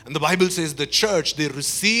 And the Bible says the church, they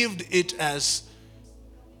received it as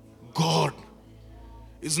God.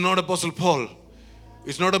 It's not Apostle Paul.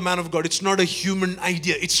 It's not a man of God. It's not a human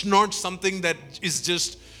idea. It's not something that is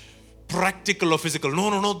just practical or physical.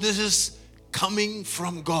 No. This is coming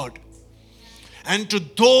from God. And to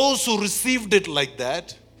those who received it like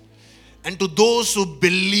that, and to those who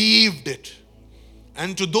believed it,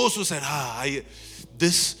 and to those who said,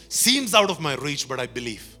 this seems out of my reach, but I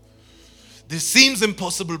believe. This seems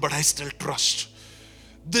impossible, but I still trust.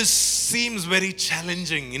 This seems very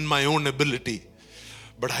challenging in my own ability,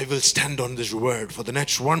 but I will stand on this word for the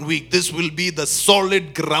next 1 week. This will be the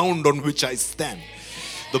solid ground on which I stand.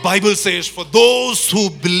 The Bible says, for those who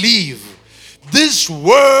believe, this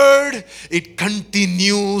word, it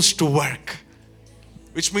continues to work.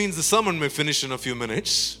 Which means the sermon may finish in a few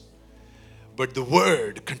minutes, but the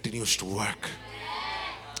word continues to work.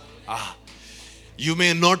 You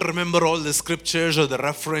may not remember all the scriptures or the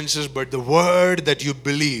references, but the word that you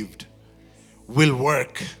believed will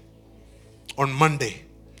work on Monday,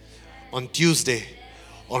 on Tuesday,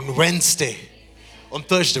 on Wednesday, on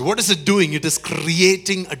Thursday. What is it doing? It is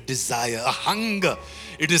creating a desire, a hunger.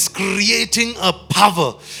 It is creating a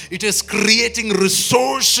power. It is creating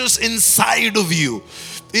resources inside of you.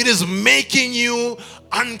 It is making you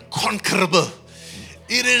unconquerable.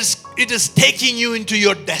 It is taking you into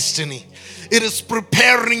your destiny. It is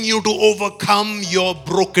preparing you to overcome your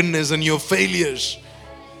brokenness and your failures.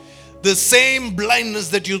 The same blindness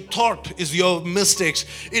that you thought is your mistakes,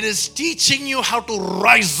 it is teaching you how to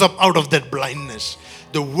rise up out of that blindness.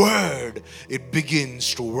 The word, it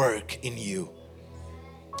begins to work in you.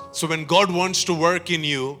 So when God wants to work in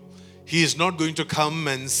you, He is not going to come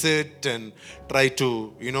and sit and try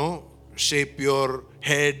to, shape your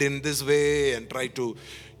head in this way and try to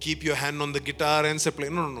keep your hand on the guitar and say, play.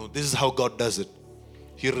 No. This is how God does it.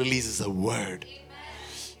 He releases a word.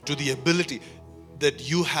 To the ability that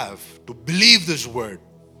you have to believe this word,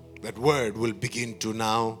 that word will begin to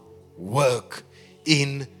now work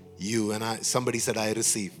in you. And somebody said, I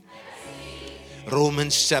receive.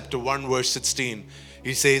 Romans chapter 1 verse 16.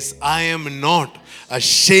 He says, I am not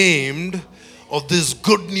ashamed of this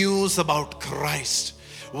good news about Christ.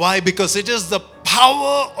 Why? Because it is the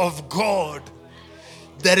power of God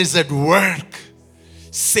that is at work,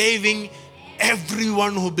 saving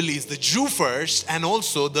everyone who believes, the Jew first and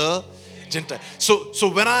also the Gentile. So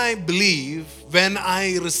when I believe, when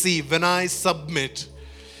I receive, when I submit,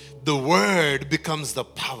 the word becomes the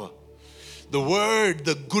power. The word,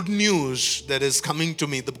 the good news that is coming to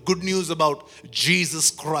me, the good news about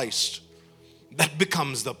Jesus Christ, that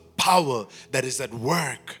becomes the power that is at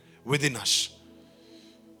work within us.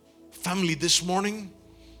 Family, this morning,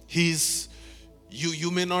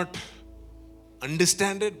 you may not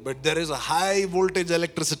understand it, but there is a high voltage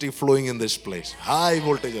electricity flowing in this place. High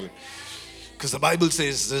voltage electricity. Because the Bible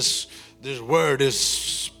says this word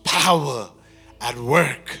is power at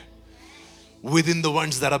work within the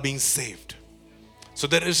ones that are being saved. So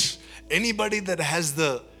there is anybody that has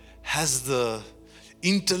the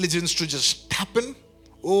intelligence to just tap in.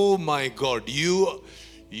 Oh my God, you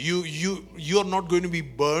are not going to be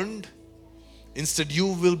burned. Instead, you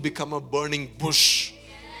will become a burning bush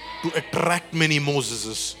to attract many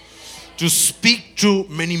Moseses, to speak to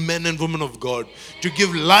many men and women of God, to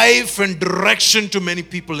give life and direction to many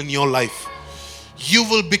people in your life. You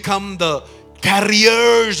will become the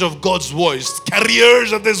carriers of God's voice,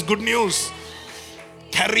 carriers of this good news,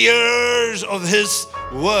 carriers of His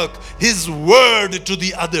work, His word to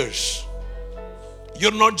the others.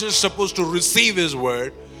 You're not just supposed to receive His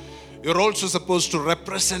word, you're also supposed to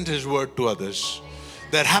represent His word to others.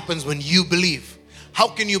 That happens when you believe. How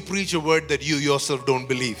can you preach a word that you yourself don't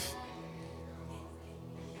believe?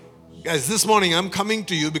 Guys, this morning I'm coming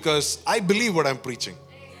to you because I believe what I'm preaching.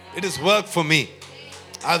 It has worked for me.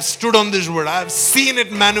 I've stood on this word. I've seen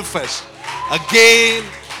it manifest again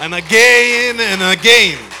and again and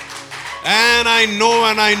again. And I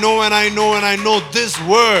know this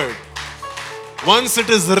word, once it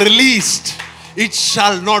is released, it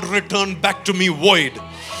shall not return back to me void.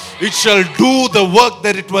 It shall do the work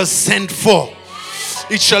that it was sent for.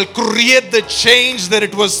 It shall create the change that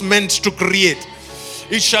it was meant to create.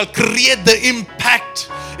 It shall create the impact.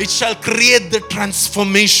 It shall create the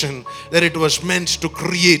transformation that it was meant to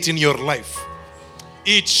create in your life.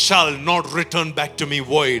 It shall not return back to me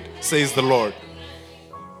void, says the Lord.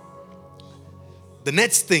 The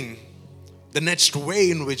next thing, the next way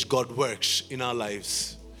in which God works in our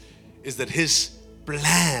lives is that His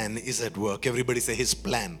plan is at work. Everybody say His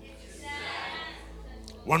plan.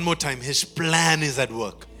 One more time, His plan is at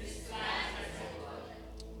work.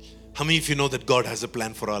 How many of you know that God has a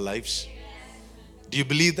plan for our lives? Do you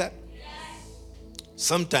believe that?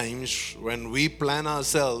 Sometimes when we plan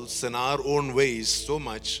ourselves in our own ways so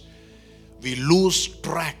much, we lose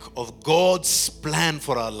track of God's plan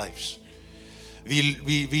for our lives.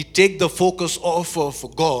 We take the focus off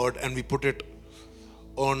of God and we put it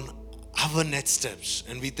on our next steps,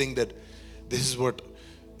 and we think that this is what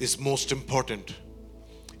is most important.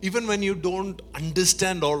 Even when you don't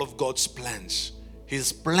understand all of God's plans,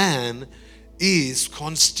 His plan is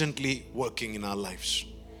constantly working in our lives.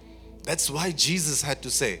 That's why Jesus had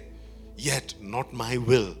to say, yet not my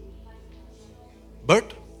will,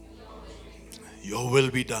 but your will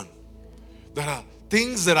be done. There are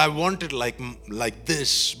things that I wanted like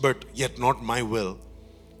this, but yet not my will,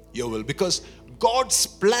 your will. Because God's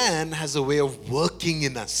plan has a way of working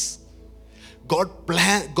in us.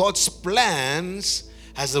 God's plans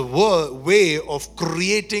has a way of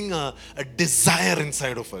creating a desire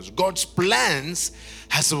inside of us. God's plans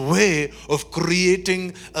has a way of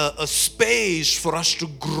creating a space for us to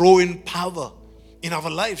grow in power in our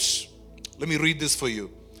lives. Let me read this for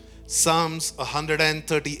you. Psalms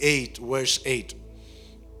 138 verse 8.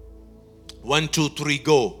 1, 2, 3,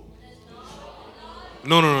 go.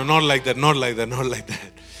 No, not like that, not like that, not like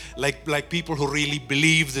that. Like people who really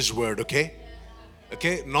believe this word, okay?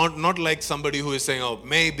 Okay, not like somebody who is saying, oh,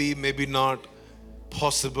 maybe not,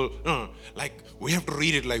 possible. No, like we have to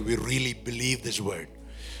read it like we really believe this word.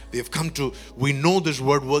 We know this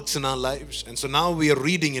word works in our lives, and so now we are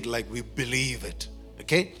reading it like we believe it.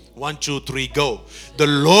 Okay, 1, 2, 3, go. The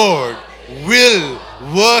Lord will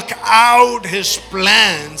work out His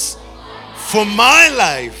plans for my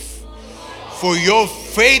life, for your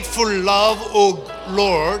faithful love, O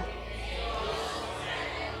Lord,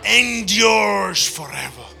 endures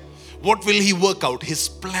forever. What will He work out? His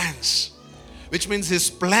plans. Which means His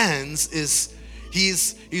plans is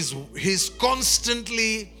He's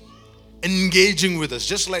constantly engaging with us,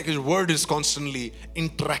 just like His word is constantly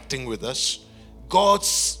interacting with us.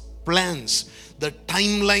 God's plans, the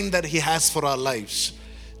timeline that He has for our lives,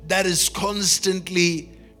 that is constantly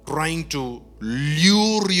trying to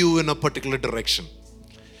lure you in a particular direction,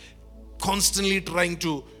 constantly trying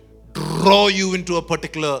to draw you into a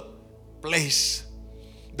particular place.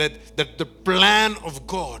 That the plan of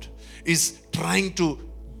God is trying to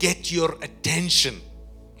get your attention.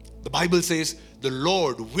 The Bible says the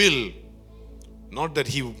Lord will, not that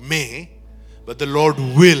He may, but the Lord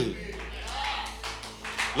will.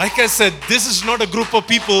 Like I said, this is not a group of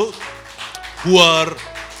people who are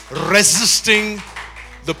resisting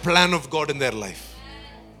the plan of God in their life.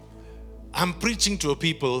 I'm preaching to a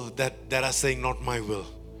people that are saying, not my will,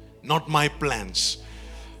 not my plans,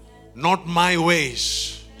 not my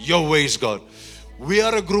ways, your ways, God. We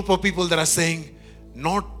are a group of people that are saying,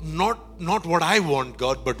 not what I want,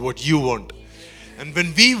 God, but what you want. And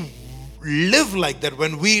when we live like that,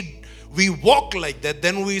 when we walk like that,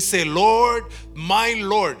 then we say, Lord, my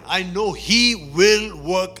Lord, I know He will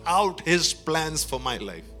work out His plans for my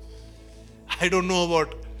life. I don't know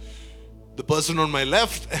about the person on my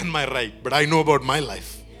left and my right, but I know about my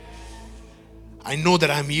life. I know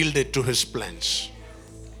that I'm yielded to His plans.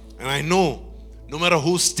 And I know no matter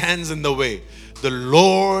who stands in the way, the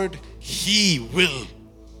Lord, He will.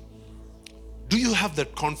 Do you have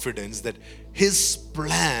that confidence that His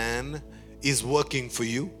plan is working for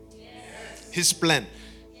you? His plan,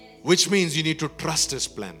 which means you need to trust His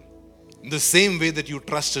plan. In the same way that you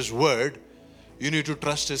trust His word, you need to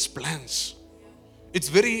trust His plans. It's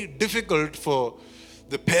very difficult for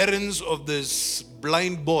the parents of this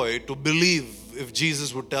blind boy to believe if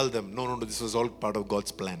Jesus would tell them, no, this was all part of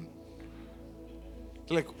God's plan.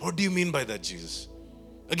 Like, what do you mean by that, Jesus?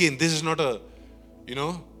 Again, this is not a,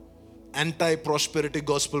 anti-prosperity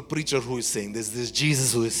gospel preacher who is saying this. This is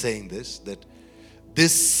Jesus who is saying this, that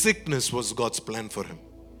this sickness was God's plan for him.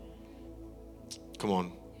 Come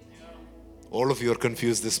on. All of you are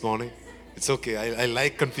confused this morning. It's okay. I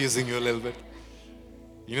like confusing you a little bit.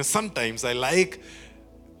 Sometimes I like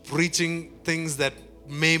preaching things that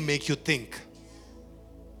may make you think.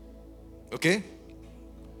 Okay?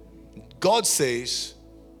 God says,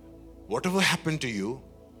 whatever happened to you,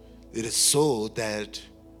 it is so that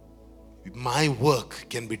my work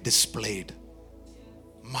can be displayed.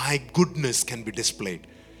 My goodness can be displayed.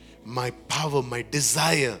 My power, my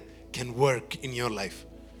desire can work in your life.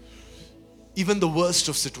 Even the worst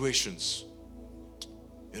of situations.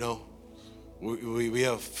 We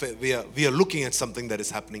are looking at something that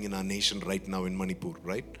is happening in our nation right now in Manipur,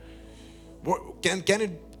 right? Can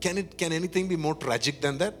anything be more tragic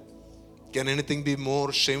than that? Can anything be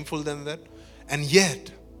more shameful than that? And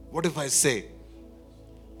yet, what if I say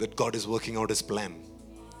that God is working out His plan?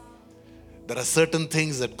 There are certain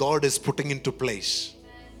things that God is putting into place.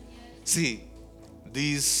 See,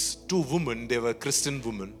 these two women, they were Christian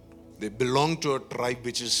women. They belong to a tribe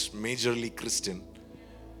which is majorly Christian.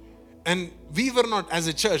 And we were not, as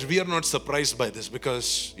a church, we are not surprised by this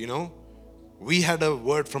because, we had a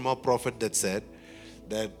word from our prophet that said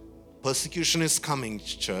that persecution is coming,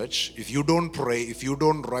 church. If you don't pray, if you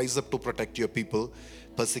don't rise up to protect your people,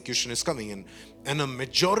 persecution is coming. And a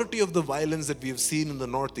majority of the violence that we have seen in the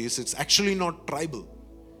Northeast, it's actually not tribal.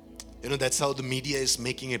 That's how the media is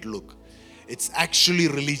making it look. It's actually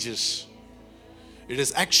religious. It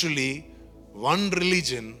is actually one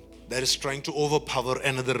religion that is trying to overpower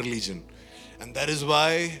another religion. And that is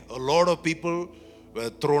why a lot of people were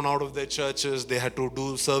thrown out of their churches. They had to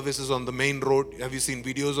do services on the main road. Have you seen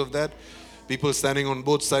videos of that? People standing on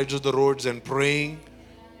both sides of the roads and praying.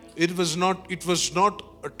 It was not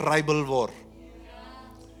a tribal war.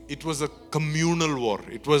 It was a communal war.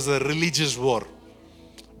 It was a religious war.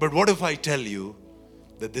 But what if I tell you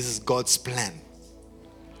that this is God's plan?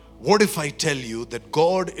 What if I tell you that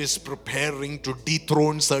God is preparing to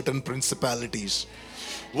dethrone certain principalities?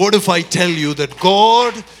 What if I tell you that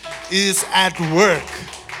God is at work?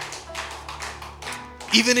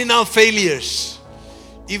 Even in our failures,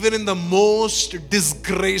 even in the most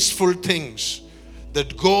disgraceful things,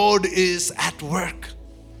 that God is at work.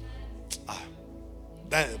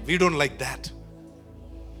 We don't like that.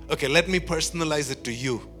 Okay, let me personalize it to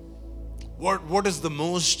you. What is the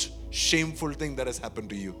most shameful thing that has happened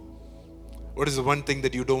to you? What is the one thing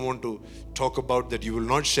that you don't want to talk about, that you will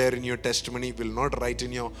not share in your testimony, will not write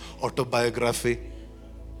in your autobiography?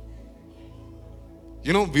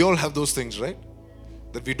 You know, we all have those things, right?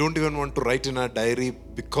 That we don't even want to write in our diary,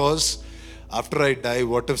 because after I die,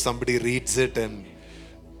 what if somebody reads it? And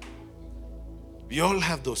we all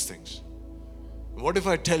have those things. What if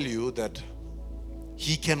I tell you that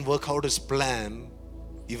He can work out His plan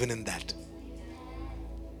even in that?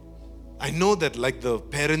 I know that, like the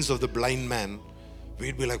parents of the blind man,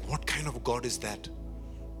 we'd be like, what kind of God is that?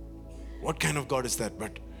 What kind of God is that?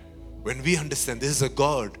 But when we understand this is a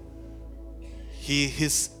God,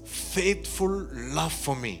 His faithful love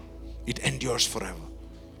for me, it endures forever.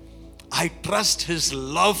 I trust His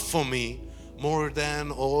love for me more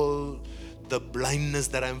than all the blindness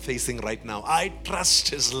that I'm facing right now. I trust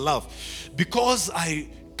His love. Because I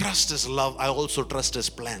trust His love, I also trust His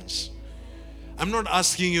plans. I'm not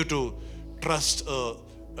asking you to trust a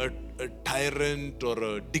tyrant or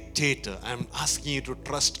a dictator. I'm asking you to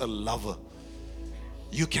trust a lover.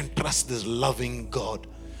 You can trust this loving God.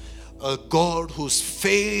 A God whose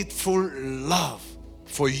faithful love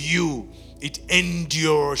for you, it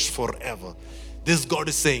endures forever. This God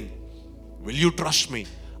is saying, will you trust me?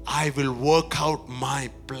 I will work out my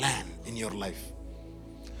plan in your life.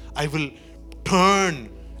 I will turn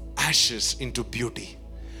ashes into beauty.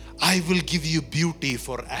 I will give you beauty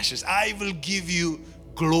for ashes. I will give you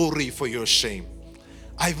glory for your shame.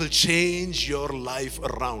 I will change your life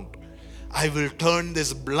around. I will turn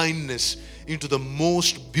this blindness into the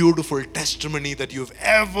most beautiful testimony that you've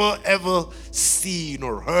ever seen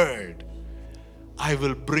or heard. I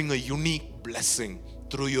will bring a unique blessing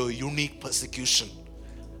through your unique persecution.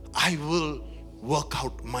 I will work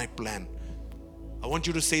out my plan. I want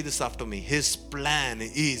you to say this after me. His plan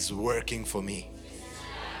is working for me.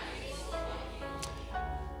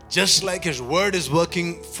 Just like His word is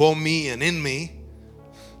working for me and in me,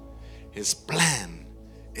 His plan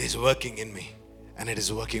is working in me and it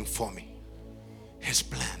is working for me. His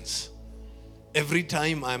plans. Every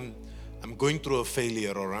time I'm going through a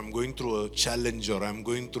failure, or I'm going through a challenge, or I'm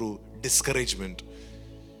going through discouragement,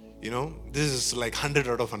 you know, this is like 100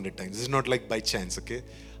 out of 100 times. This is not like by chance, okay?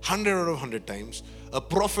 100 out of 100 times, a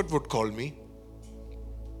prophet would call me,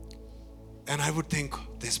 and I would think,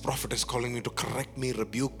 this prophet is calling me to correct me,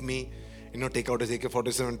 rebuke me, you know, take out his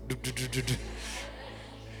AK-47.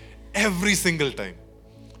 Every single time,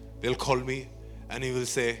 they'll call me and he will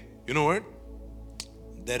say, you know what?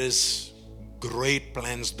 There is great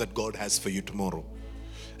plans that God has for you tomorrow.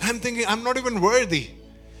 And I'm thinking, I'm not even worthy.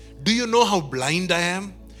 Do you know how blind I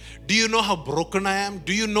am? Do you know how broken I am?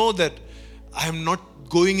 Do you know that I am not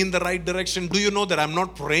going in the right direction? Do you know that I'm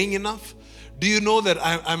not praying enough? Do you know that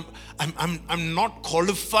I'm not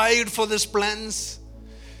qualified for these plans?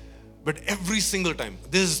 But every single time,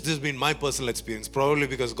 this has been my personal experience, probably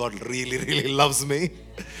because God really loves me.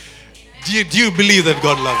 Do you believe that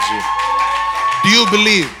God loves you? Do you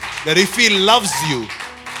believe that if He loves you,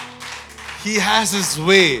 He has His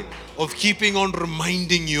way of keeping on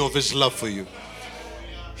reminding you of His love for you?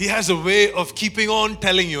 He has a way of keeping on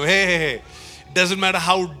telling you, hey, it doesn't matter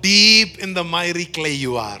how deep in the miry clay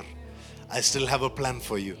you are, I still have a plan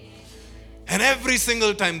for you. And every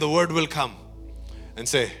single time the word will come and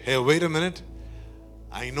say, hey, wait a minute.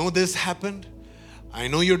 I know this happened. I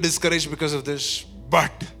know you're discouraged because of this,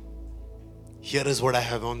 but here is what I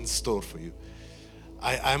have on store for you.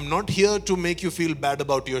 I'm not here to make you feel bad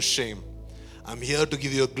about your shame. I'm here to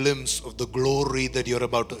give you a glimpse of the glory that you're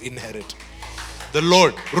about to inherit. The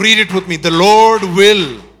Lord, read it with me. The Lord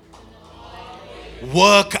will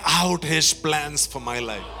work out His plans for my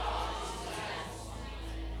life.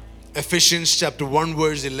 Ephesians chapter 1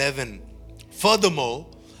 verse 11. Furthermore,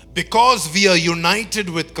 because we are united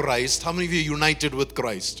with Christ, how many of you are united with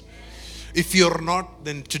Christ? If you're not,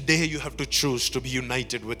 then today you have to choose to be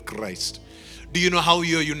united with Christ. Do you know how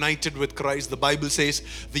you're united with Christ? The Bible says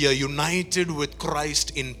we are united with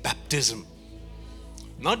Christ in baptism.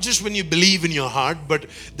 Not just when you believe in your heart, but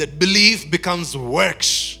that belief becomes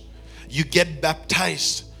works. You get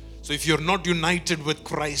baptized. So if you're not united with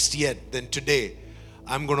Christ yet, then today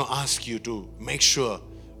I'm going to ask you to make sure,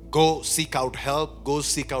 go seek out help, go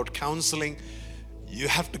seek out counseling. You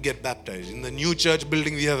have to get baptized. In the new church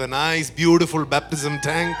building, we have a nice, beautiful baptism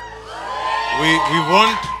tank. We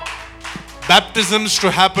want baptisms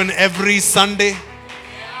to happen every Sunday.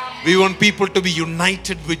 We want people to be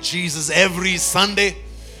united with Jesus every Sunday.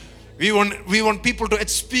 We want people to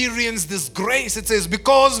experience this grace. It says,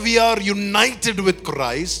 because we are united with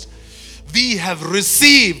Christ, we have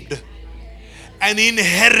received an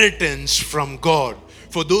inheritance from God.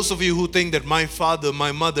 For those of you who think that my father,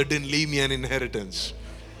 my mother didn't leave me an inheritance.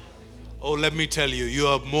 Oh, let me tell you, you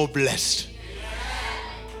are more blessed.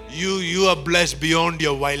 You are blessed beyond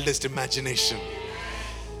your wildest imagination.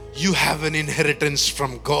 You have an inheritance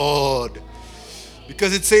from God.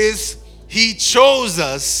 Because it says, He chose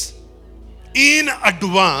us in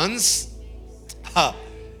advance. Come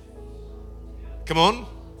on.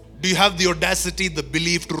 Do you have the audacity, the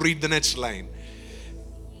belief to read the next line?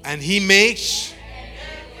 And He makes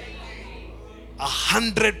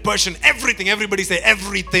 100% everything. Everybody say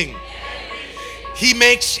everything. He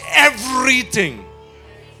makes everything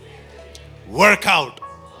work out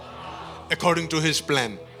according to His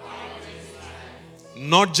plan.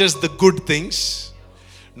 Not just the good things,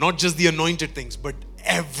 not just the anointed things, but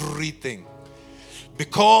everything.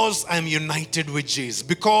 Because I'm united with Jesus,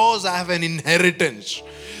 because I have an inheritance,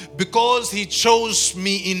 because He chose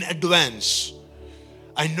me in advance,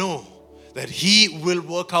 I know that He will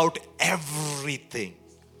work out everything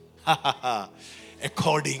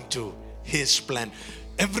according to His plan.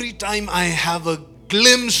 Every time I have a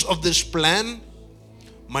glimpse of this plan,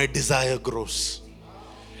 my desire grows.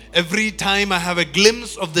 Every time I have a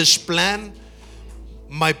glimpse of this plan,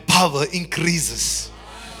 my power increases.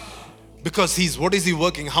 Because what is He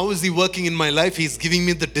working? How is He working in my life? He's giving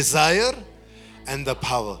me the desire and the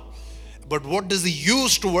power. But what does He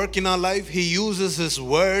use to work in our life? He uses His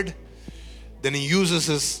word. Then He uses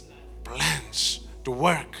His plans to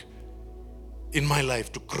work in my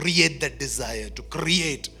life, to create that desire, to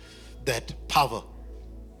create that power.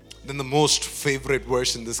 Then the most favorite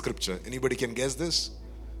verse in the scripture. Anybody can guess this?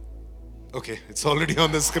 Okay, it's already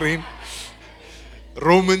on the screen.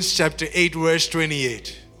 Romans chapter 8 verse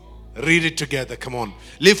 28. Read it together, come on.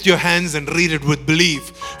 Lift your hands and read it with belief.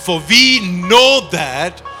 For we know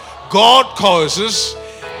that God causes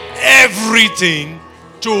everything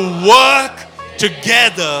to work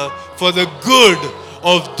together for the good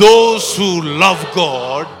of those who love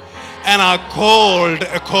God and are called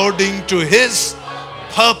according to His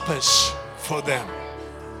purpose for them.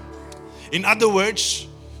 In other words,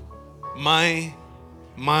 my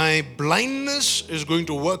blindness is going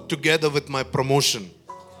to work together with my promotion.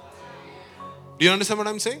 Do you understand what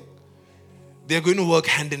I'm saying? They are going to work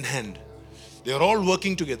hand in hand. They are all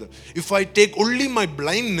working together. If I take only my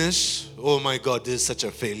blindness, oh my God, this is such a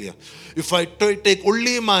failure. If I take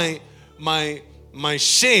only my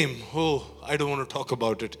shame, oh, I don't want to talk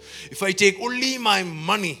about it. If I take only my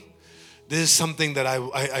money, this is something that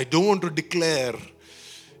I don't want to declare.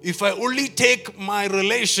 If I only take my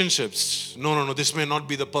relationships, no, this may not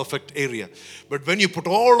be the perfect area. But when you put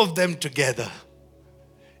all of them together,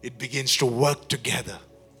 it begins to work together.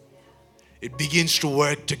 It begins to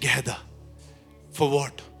work together. For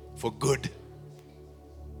what? For good.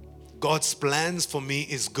 God's plans for me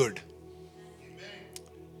is good.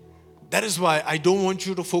 That is why I don't want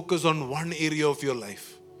you to focus on one area of your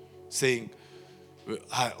life, saying,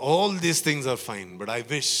 all these things are fine, but I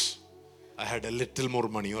wish I had a little more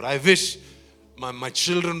money, or I wish my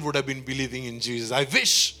children would have been believing in Jesus. I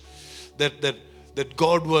wish that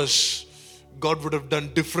God would have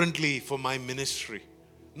done differently for my ministry.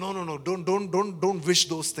 No, don't wish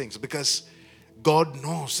those things, because God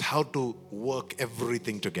knows how to work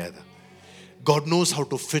everything together. God knows how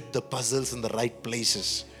to fit the puzzles in the right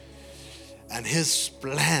places. And His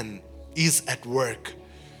plan is at work.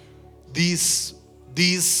 These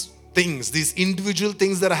things, these individual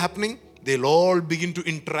things that are happening, they'll all begin to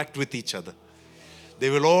interact with each other. They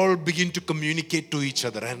will all begin to communicate to each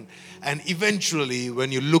other. And eventually,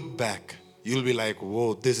 when you look back, you'll be like,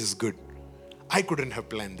 whoa, this is good. I couldn't have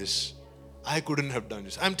planned this. I couldn't have done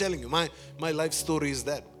this. I'm telling you, my life story is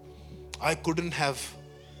that. I couldn't have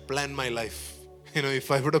planned my life.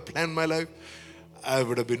 If I would have planned my life, I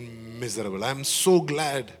would have been miserable. I'm so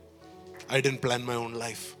glad I didn't plan my own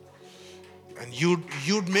life. And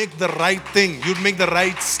you'd make the right thing. You'd make the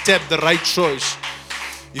right step, the right choice.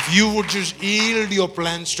 If you would just yield your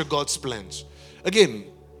plans to God's plans. Again,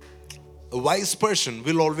 a wise person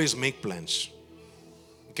will always make plans.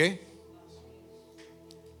 Okay?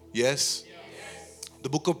 Yes? The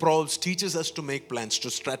book of Proverbs teaches us to make plans, to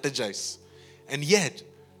strategize. And yet,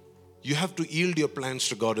 you have to yield your plans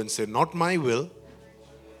to God and say, not my will,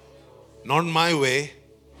 not my way,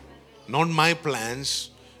 not my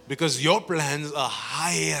plans, because your plans are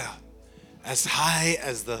higher, as high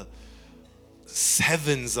as the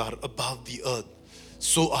heavens are above the earth.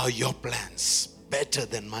 So are your plans better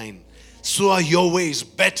than mine. So are your ways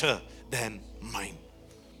better than mine.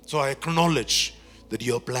 So I acknowledge that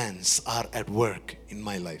your plans are at work in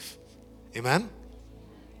my life. Amen?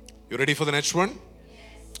 You ready for the next one?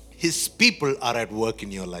 His people are at work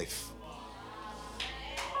in your life.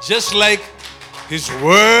 Just like His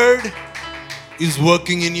word is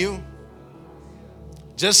working in you.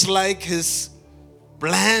 Just like His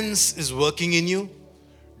plans is working in you.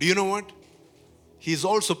 Do you know what? He's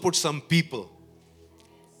also put some people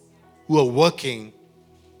who are working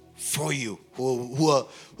for you, who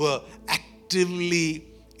are actively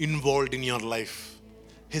involved in your life.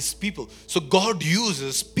 His people. So God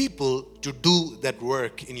uses people to do that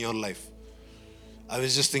work in your life. I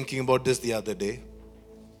was just thinking about this the other day.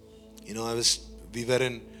 We were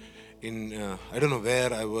in I don't know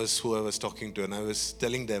where I was, who I was talking to, and I was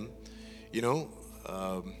telling them,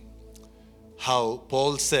 how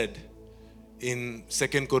Paul said in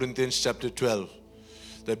 2 Corinthians chapter 12,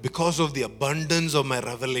 that because of the abundance of my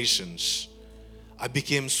revelations, I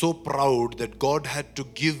became so proud that God had to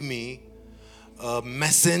give me a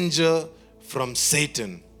messenger from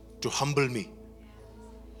Satan to humble me.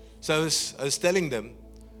 So I was telling them,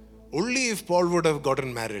 only if Paul would have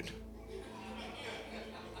gotten married.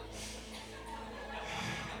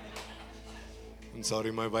 I'm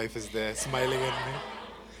sorry, my wife is there smiling at me.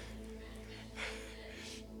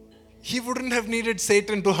 He wouldn't have needed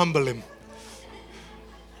Satan to humble him.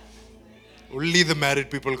 Only the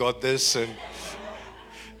married people got this. And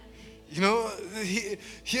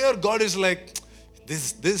here God is like,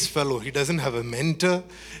 this fellow, he doesn't have a mentor.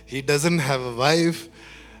 He doesn't have a wife.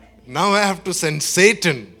 Now I have to send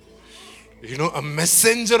Satan, a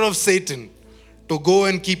messenger of Satan, to go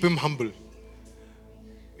and keep him humble.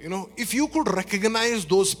 If you could recognize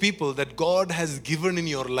those people that God has given in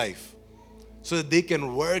your life so that they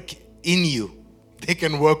can work in you, they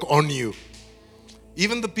can work on you.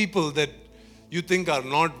 Even the people that you think are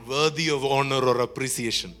not worthy of honor or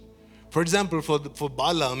appreciation. For example, for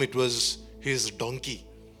Balaam, it was his donkey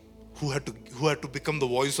who had to become the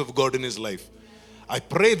voice of God in his life. I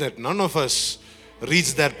pray that none of us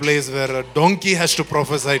reach that place where a donkey has to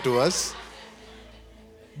prophesy to us.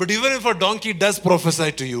 But even if a donkey does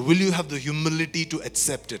prophesy to you, will you have the humility to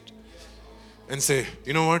accept it and say,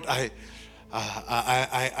 you know what, I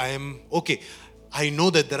am okay. I know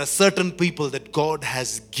that there are certain people that God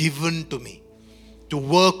has given to me to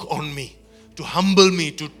work on me, to humble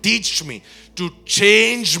me, to teach me, to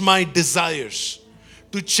change my desires,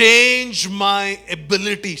 to change my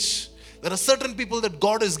abilities. There are certain people that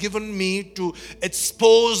God has given me to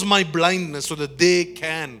expose my blindness so that they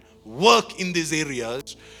can work in these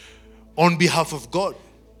areas on behalf of God.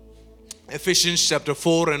 Ephesians chapter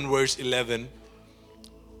 4 and verse 11.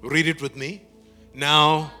 Read it with me.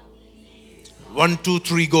 Now, 1, 2,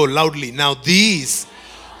 3, go loudly. Now these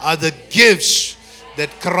are the gifts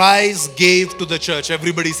that Christ gave to the church.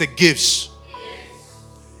 Everybody say gifts.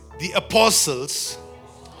 The apostles,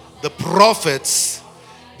 the prophets,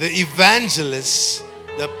 the evangelists,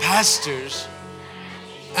 the pastors,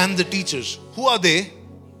 and the teachers. Who are they?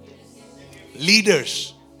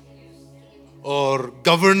 Leaders or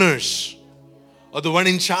governors or the one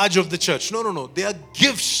in charge of the church. No. They are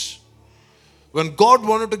gifts. When God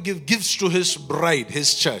wanted to give gifts to His bride,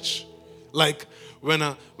 His church, like when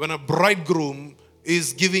a bridegroom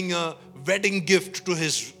is giving a wedding gift to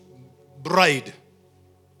his bride,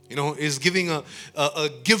 is giving a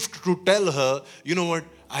gift to tell her, you know what,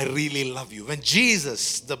 I really love you. When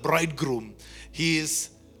Jesus, the bridegroom, He is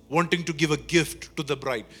wanting to give a gift to the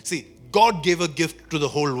bride. See, God gave a gift to the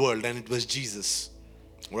whole world, and it was Jesus,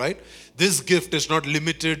 right? This gift is not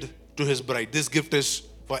limited to His bride. This gift is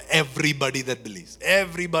for everybody that believes.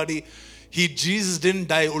 Everybody. Jesus didn't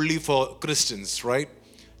die only for Christians, right?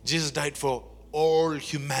 Jesus died for all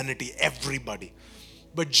humanity, everybody.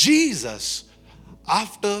 But Jesus,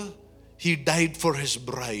 after He died for His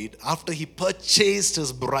bride, after He purchased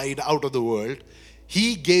His bride out of the world,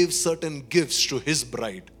 He gave certain gifts to His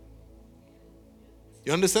bride.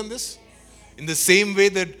 You understand this? In the same way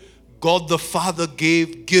that God the Father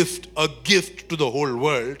gave a gift to the whole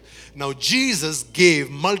world. Now Jesus gave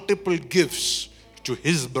multiple gifts to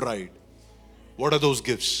his bride. What are those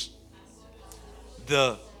gifts?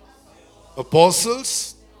 The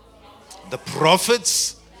apostles, the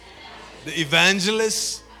prophets, the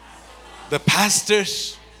evangelists, the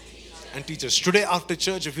pastors, and teachers. Today after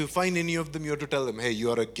church, if you find any of them, you have to tell them, hey, you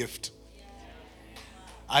are a gift.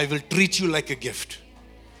 I will treat you like a gift.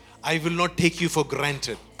 I will not take you for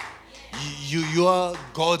granted. You are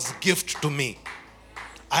God's gift to me.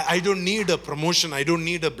 I don't need a promotion. I don't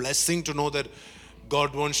need a blessing to know that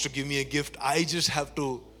God wants to give me a gift. I just have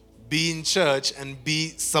to be in church and be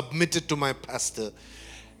submitted to my pastor.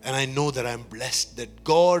 And I know that I'm blessed, that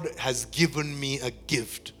God has given me a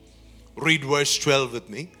gift. Read verse 12 with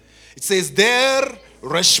me. It says, their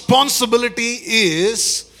responsibility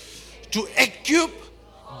is to equip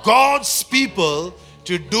God's people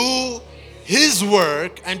to do his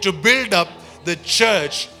work and to build up the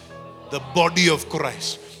church, the body of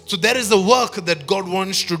Christ. So there is a work that God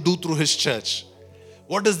wants to do through his church.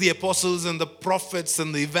 What does the apostles and the prophets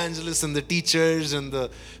and the evangelists and the teachers and the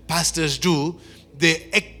pastors do? They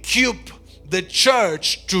equip the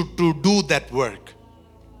church to do that work.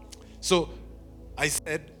 So I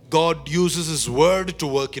said, God uses his word to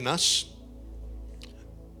work in us.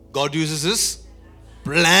 God uses his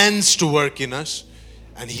plans to work in us.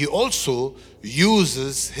 And he also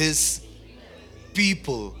uses his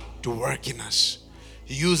people to work in us.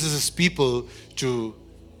 He uses his people to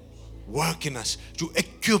work in us, to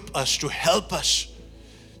equip us, to help us.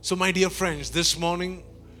 So my dear friends, this morning,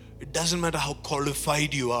 it doesn't matter how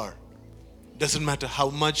qualified you are. It doesn't matter how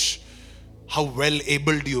well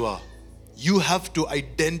abled you are. You have to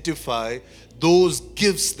identify those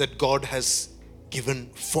gifts that God has given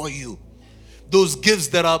for you. Those gifts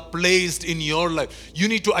that are placed in your life. You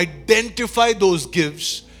need to identify those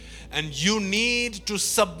gifts and you need to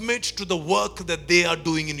submit to the work that they are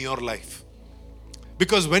doing in your life.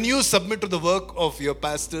 Because when you submit to the work of your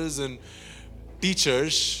pastors and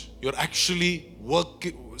teachers, you're actually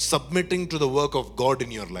submitting to the work of God in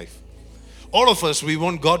your life. All of us, we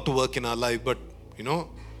want God to work in our life, but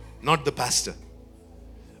not the pastor.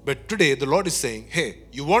 But today the Lord is saying, hey,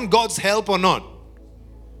 you want God's help or not?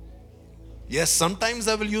 Yes, sometimes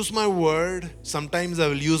I will use my word, sometimes I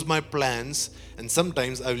will use my plans, and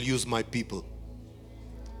sometimes I will use my people.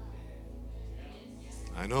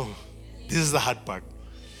 I know, this is the hard part.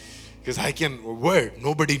 Because word,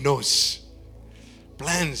 nobody knows.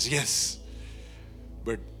 Plans, yes.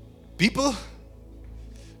 But people,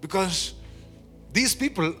 because these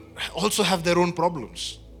people also have their own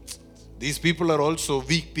problems. These people are also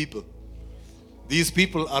weak people. These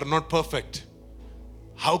people are not perfect.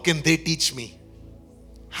 How can they teach me?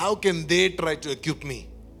 How can they try to equip me?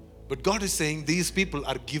 But God is saying these people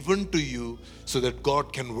are given to you so that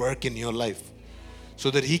God can work in your life.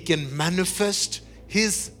 So that he can manifest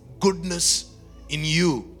his goodness in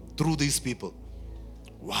you through these people.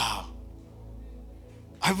 Wow.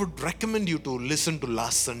 I would recommend you to listen to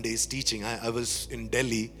last Sunday's teaching. I was in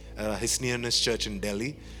Delhi, His Nearness Church in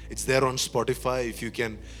Delhi. It's there on Spotify if you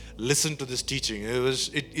can listen to this teaching.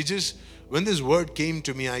 It just, when this word came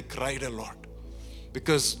to me, I cried a lot.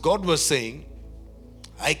 Because God was saying,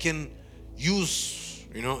 I can use,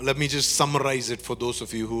 let me just summarize it for those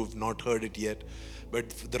of you who have not heard it yet.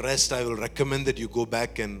 But for the rest, I will recommend that you go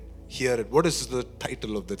back and hear it. What is the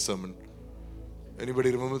title of that sermon?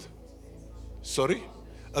 Anybody remember? Sorry?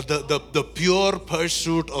 The pure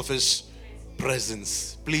pursuit of his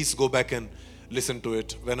presence. Please go back and listen to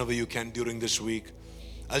it whenever you can during this week.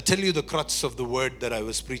 I'll tell you the crux of the word that I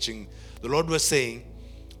was preaching. The Lord was saying,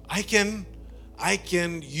 I can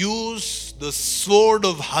use the sword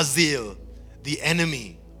of Hazael, the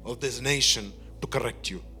enemy of this nation, to correct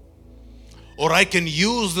you. Or I can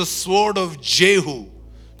use the sword of Jehu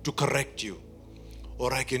to correct you.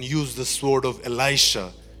 Or I can use the sword of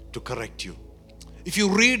Elisha to correct you. If you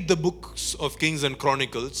read the books of Kings and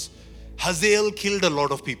Chronicles, Hazael killed a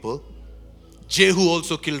lot of people. Jehu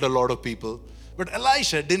also killed a lot of people. But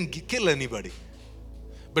Elisha didn't kill anybody.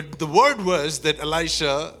 But the word was that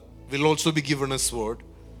Elisha will also be given a sword.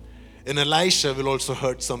 And Elisha will also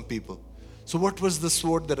hurt some people. So what was the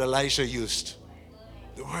sword that Elisha used?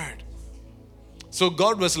 The word. So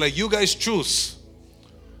God was like, you guys choose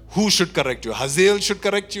who should correct you. Hazael should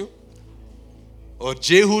correct you, or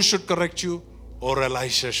Jehu should correct you, or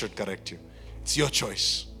Elisha should correct you. It's your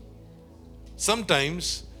choice.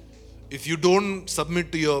 Sometimes, if you don't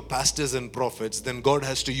submit to your pastors and prophets, then God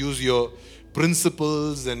has to use your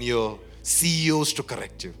principals and your CEOs to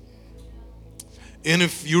correct you. And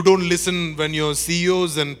if you don't listen when your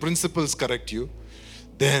CEOs and principals correct you,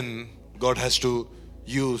 then God has to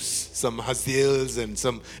use some Hazaels and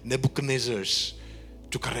some Nebuchadnezzars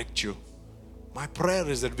to correct you. My prayer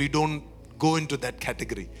is that we don't go into that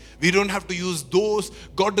category. We don't have to use those.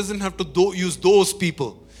 God doesn't have to use those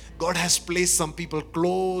people. God has placed some people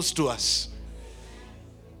close to us.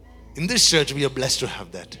 In this church, we are blessed to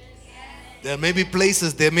have that. There may be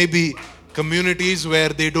places, there may be communities where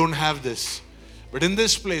they don't have this. But in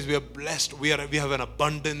this place, we are blessed. We have an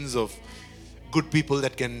abundance of good people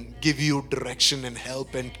that can give you direction and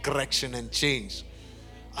help and correction and change.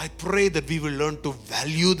 I pray that we will learn to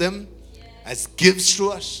value them as gifts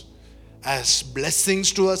to us, as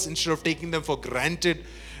blessings to us, instead of taking them for granted.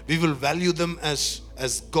 We will value them as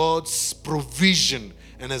God's provision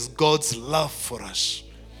and as God's love for us.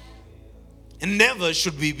 And never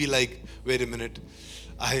should we be like, wait a minute,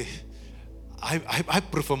 I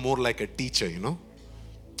prefer more like a teacher,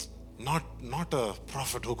 not a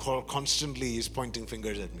prophet who constantly is pointing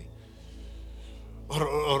fingers at me.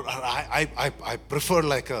 Or I prefer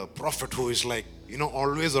like a prophet who is like,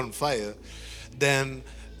 always on fire, than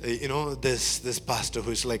this pastor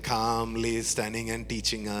who is like calmly standing and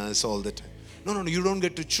teaching us all the time. No, you don't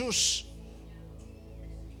get to choose.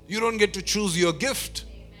 You don't get to choose your gift.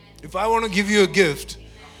 If I want to give you a gift,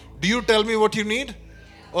 do you tell me what you need?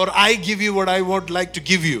 Or I give you what I would like to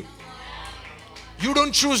give you? You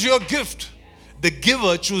don't choose your gift. The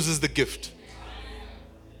giver chooses the gift.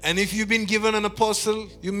 And if you've been given an apostle,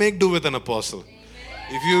 you make do with an apostle.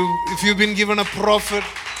 If you've been given a prophet,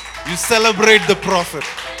 you celebrate the prophet.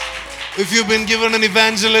 If you've been given an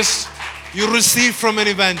evangelist, you receive from an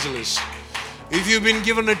evangelist. If you've been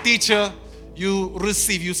given a teacher, you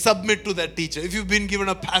receive, you submit to that teacher. If you've been given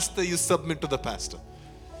a pastor, you submit to the pastor.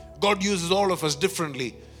 God uses all of us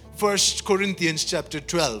differently. 1 Corinthians chapter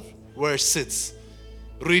 12, verse 6.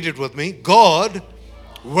 Read it with me. God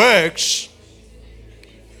works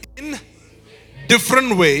in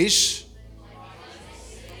different ways,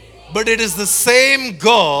 but it is the same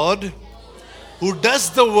God who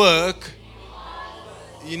does the work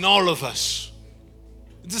in all of us.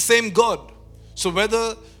 It's the same God. So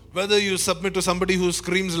whether you submit to somebody who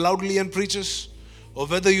screams loudly and preaches, or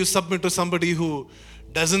whether you submit to somebody who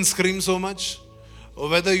doesn't scream so much, or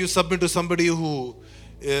whether you submit to somebody who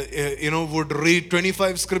would read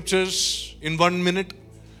 25 scriptures in 1 minute,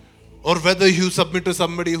 or whether you submit to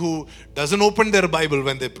somebody who doesn't open their Bible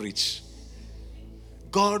when they preach.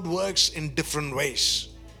 God works in different ways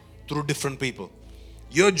through different people.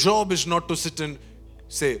 Your job is not to sit and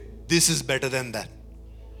say, this is better than that.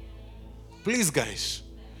 Please, guys,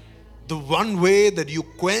 the one way that you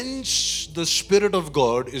quench the Spirit of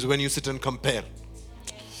God is when you sit and compare.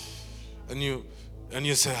 And you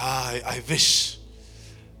say, I wish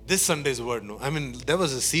this Sunday's word, no. I mean, there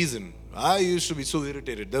was a season, I used to be so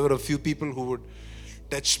irritated. There were a few people who would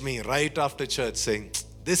touch me right after church saying,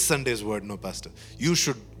 this Sunday's word, no, Pastor. We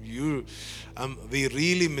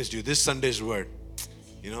really missed you. This Sunday's word,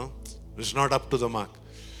 it's not up to the mark.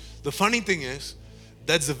 The funny thing is,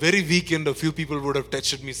 that's the very weekend a few people would have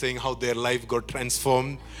touched me saying how their life got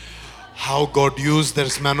transformed, how God used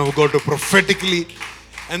this man of God to prophetically.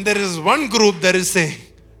 And there is one group that is saying,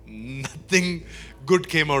 nothing good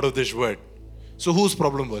came out of this word. So whose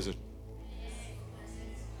problem was it?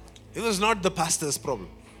 It was not the pastor's problem.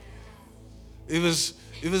 It was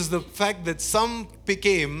the fact that some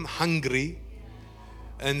became hungry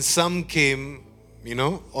and some came,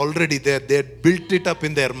 already they had built it up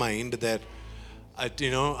in their mind that,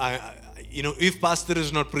 if pastor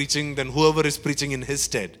is not preaching, then whoever is preaching in his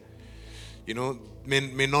stead,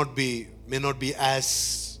 may not be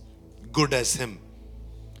as good as him.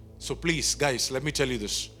 So please, guys, let me tell you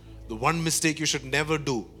this. The one mistake you should never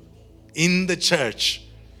do in the church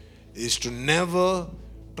is to never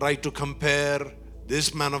try to compare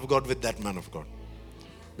this man of God with that man of God.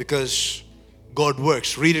 Because God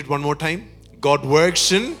works. Read it one more time. God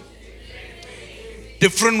works in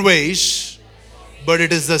different ways, but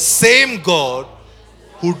it is the same God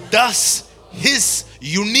who does His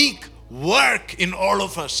unique work in all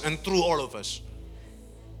of us and through all of us.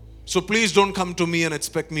 So please don't come to me and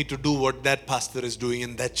expect me to do what that pastor is doing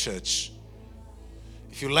in that church.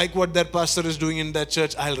 If you like what that pastor is doing in that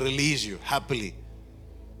church, I'll release you happily.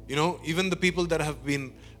 Even the people that have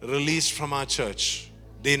been released from our church,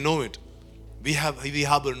 they know it. We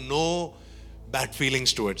harbor no bad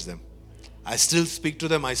feelings towards them. I still speak to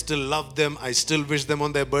them. I still love them. I still wish them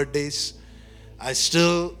on their birthdays. I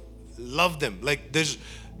still love them. Like there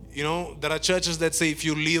are churches that say if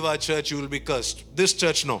you leave our church, you will be cursed. This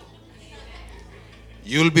church, no.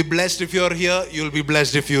 You'll be blessed if you're here. You'll be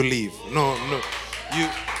blessed if you leave.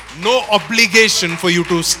 No obligation for you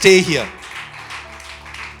to stay here.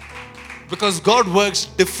 Because God works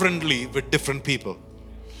differently with different people.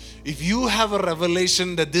 If you have a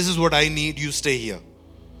revelation that this is what I need, you stay here.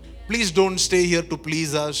 Please don't stay here to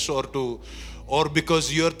please us or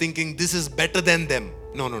because you're thinking this is better than them.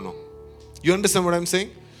 No, no, no. You understand what I'm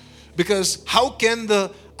saying? Because how can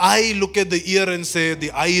the eye look at the ear and say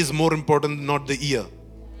the eye is more important, not the ear?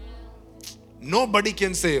 Nobody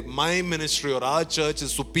can say my ministry or our church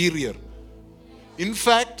is superior. In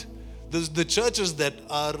fact, the churches that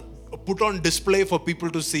are put on display for people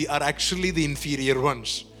to see are actually the inferior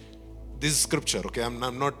ones. This is scripture, okay? I'm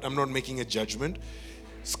not making a judgment.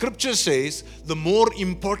 Scripture says the more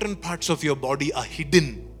important parts of your body are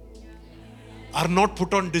hidden, are not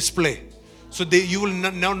put on display. So you will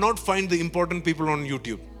now not find the important people on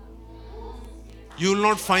YouTube. You will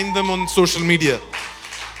not find them on social media.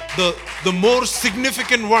 The more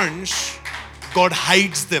significant ones, God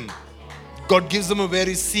hides them. God gives them a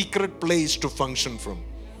very secret place to function from.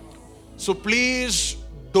 So please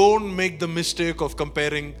don't make the mistake of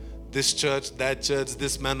comparing this church,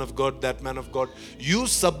 this man of God, that man of God. You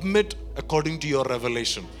submit according to your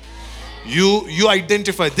revelation. You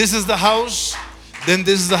identify, this is the house, then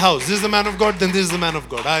this is the house. This is the man of God, then this is the man of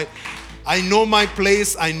God. I know my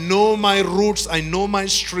place, I know my roots, I know my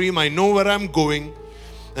stream, I know where I'm going.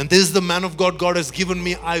 And this is the man of God God has given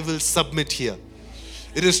me, I will submit here.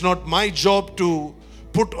 It is not my job to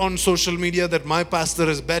put on social media that my pastor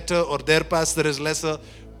is better or their pastor is lesser.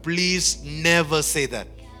 Please never say that.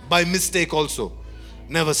 By mistake also.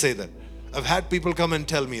 Never say that. I've had people come and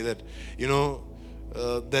tell me that,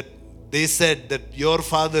 that they said that your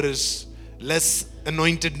father is less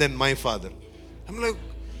anointed than my father. I'm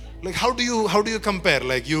like how do you compare?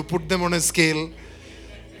 Like you put them on a scale,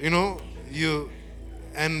 you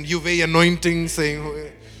weigh anointing,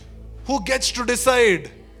 saying who gets to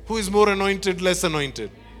decide who is more anointed, less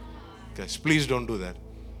anointed? Guys, please don't do that.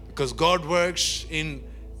 Because God works in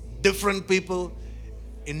different people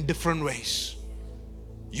in different ways.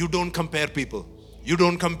 You don't compare people. You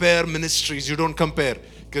don't compare ministries. You don't compare.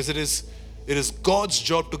 Because it is God's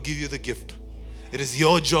job to give you the gift. It is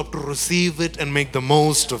your job to receive it and make the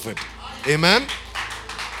most of it. Amen?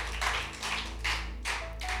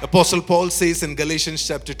 Apostle Paul says in Galatians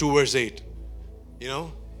chapter 2 verse 8,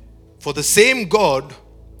 for the same God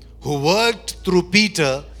who worked through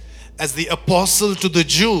Peter as the apostle to the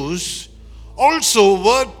Jews also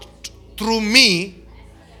worked through me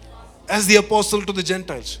as the apostle to the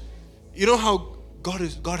Gentiles. You know how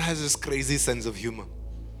God has this crazy sense of humor.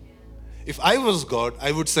 If I was God,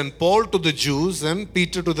 I would send Paul to the Jews and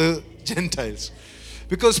Peter to the Gentiles.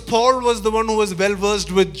 Because Paul was the one who was well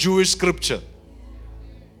versed with Jewish scripture.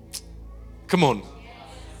 Come on.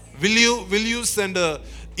 Will you send a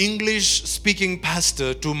English speaking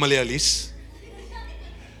pastor to Malayalis?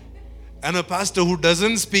 And a pastor who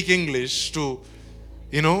doesn't speak English to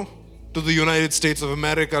the United States of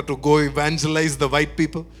America to go evangelize the white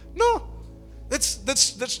people? No.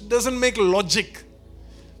 That doesn't make logic.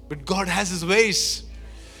 But God has His ways.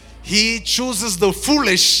 He chooses the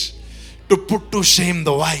foolish to put to shame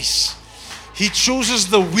the wise. He chooses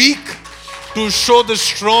the weak to show the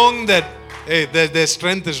strong that their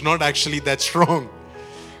strength is not actually that strong.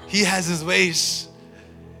 He has His ways.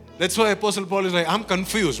 That's why Apostle Paul is like, I'm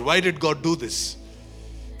confused. Why did God do this?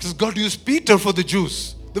 Because God used Peter for the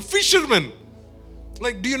Jews, the fishermen.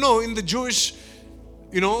 Like, do you know, in the Jewish,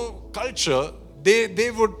 culture,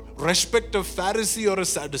 they would respect a Pharisee or a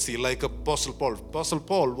Sadducee, like Apostle Paul. Apostle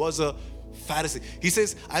Paul was a Pharisee. He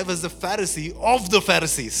says, I was the Pharisee of the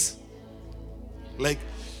Pharisees. Like,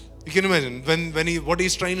 you can imagine what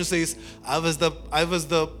he's trying to say is, I was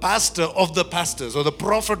the pastor of the pastors or the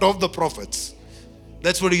prophet of the prophets.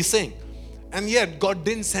 That's what he's saying. And yet God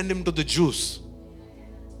didn't send him to the Jews.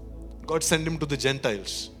 God sent him to the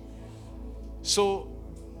Gentiles. So,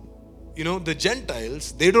 the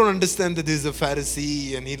Gentiles, they don't understand that this is a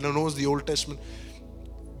Pharisee and he knows the Old Testament.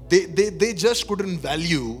 They just couldn't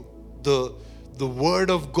value the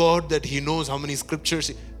word of God, that he knows how many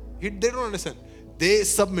scriptures. They don't understand. They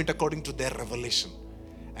submit according to their revelation.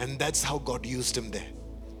 And that's how God used him there.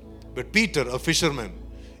 But Peter, a fisherman,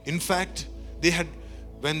 in fact,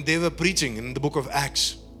 when they were preaching in the book of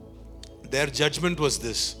Acts, their judgment was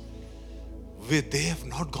this: they have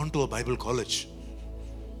not gone to a Bible college.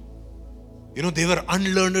 They were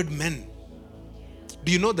unlearned men.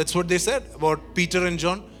 Do you know that's what they said about Peter and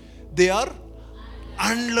John? They are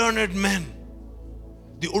unlearned men.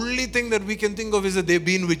 The only thing that we can think of is that they've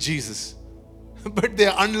been with Jesus. But they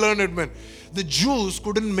are unlearned men. The Jews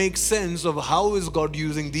couldn't make sense of how is God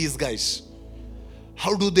using these guys.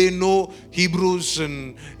 How do they know Hebrews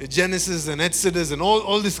and Genesis and Exodus and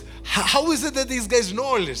all this? How is it that these guys know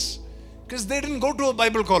all this? Because they didn't go to a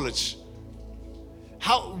Bible college.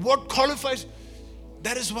 What qualifies?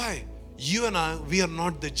 That is why you and I, we are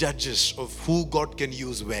not the judges of who God can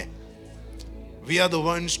use where. We are the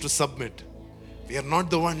ones to submit. We are not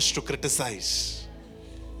the ones to criticize.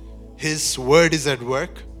 His word is at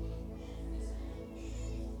work.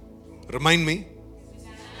 Remind me.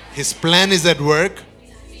 His plan is at work.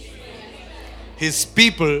 His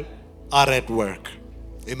people are at work.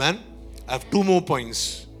 Amen. I have 2 more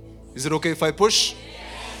points. Is it okay if I push?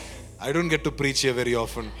 I don't get to preach here very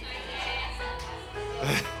often.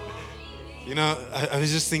 I was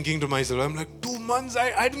just thinking to myself, I'm like, 2 months?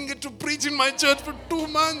 I didn't get to preach in my church for 2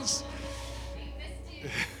 months.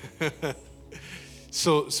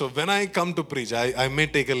 So when I come to preach, I may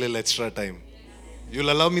take a little extra time. You'll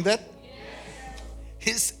allow me that?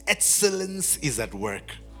 His excellence is at work.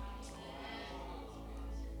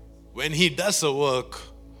 When He does a work,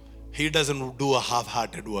 He doesn't do a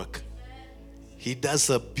half-hearted work. He does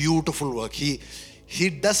a beautiful work. He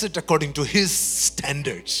does it according to His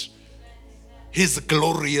standards. His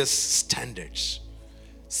glorious standards.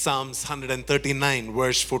 Psalms 139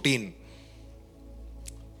 verse 14.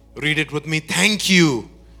 Read it with me. Thank you.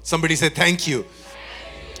 Somebody say thank you.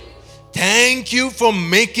 Thank you for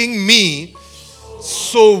making me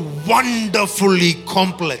so wonderfully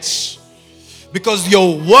complex. Because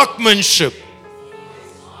your workmanship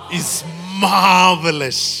is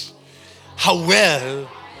marvelous. How well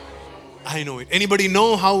I know it. Anybody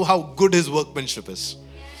know how good His workmanship is?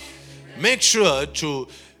 Make sure to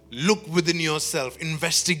look within yourself,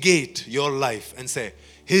 investigate your life and say,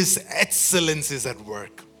 His excellence is at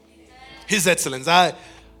work. His excellence.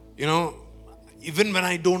 Even when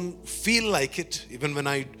I don't feel like it, even when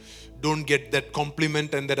I don't get that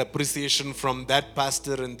compliment and that appreciation from that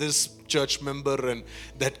pastor and this church member and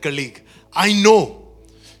that colleague, I know,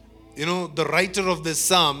 the writer of this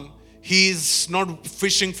psalm, he's not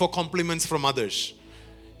fishing for compliments from others.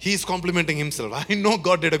 He's complimenting himself. I know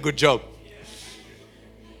God did a good job.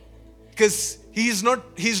 Because he's not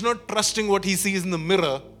trusting what he sees in the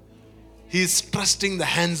mirror. He's trusting the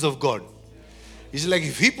hands of God. He's like,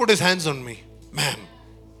 if He put His hands on me, man,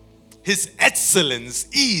 His excellence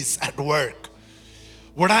is at work.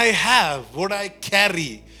 What I have, what I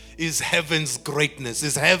carry is heaven's greatness,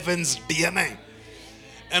 is heaven's DNA.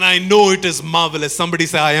 And I know it is marvelous. Somebody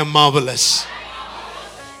say, I am marvelous.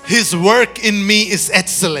 His work in me is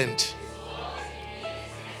excellent.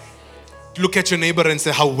 Look at your neighbor and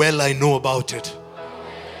say, how well I know about it.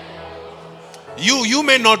 You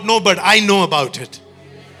may not know, but I know about it.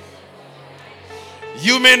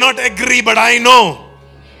 You may not agree, but I know.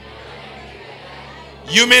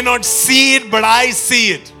 You may not see it, but I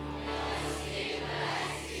see it.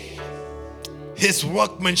 His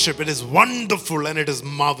workmanship, it is wonderful and it is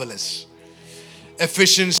marvelous.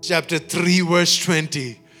 Ephesians chapter 3 verse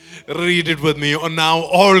 20. Read it with me. Now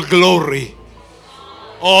all glory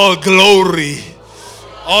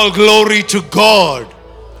to God,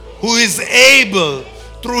 who is able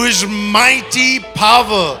through His mighty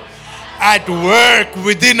power at work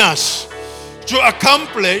within us to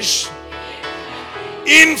accomplish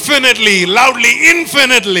infinitely, loudly,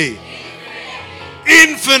 infinitely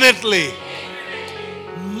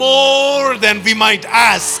more than we might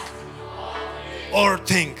ask or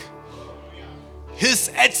think.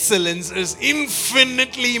 His excellence is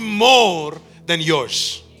infinitely more than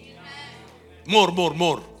yours.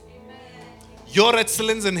 More. Your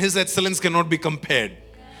excellence and His excellence cannot be compared.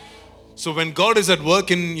 So when God is at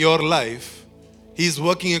work in your life, He is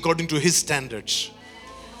working according to His standards.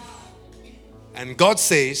 And God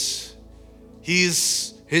says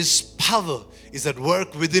His power is at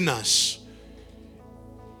work within us.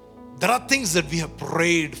 There are things that we have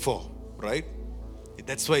prayed for, right?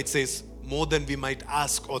 That's why it says more than we might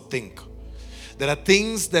ask or think. There are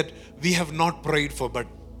things that we have not prayed for but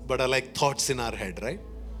are like thoughts in our head, right?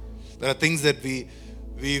 There are things that we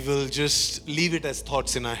will just leave it as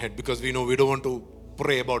thoughts in our head because we know we don't want to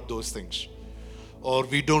pray about those things. Or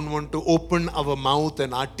we don't want to open our mouth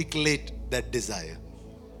and articulate that desire.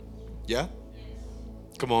 Yeah?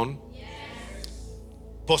 Come on.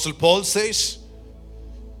 Apostle Paul says,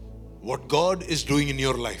 what God is doing in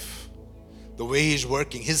your life, the way He's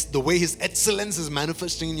working, the way His excellence is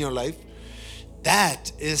manifesting in your life,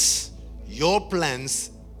 that is your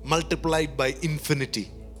plans multiplied by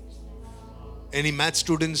infinity. Any math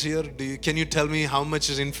students here? Can you tell me how much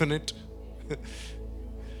is infinite?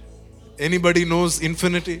 Anybody knows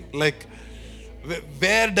infinity? Like,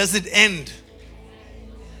 where does it end?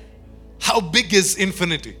 How big is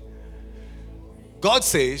infinity? God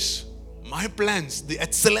says, my plans, the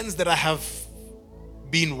excellence that I have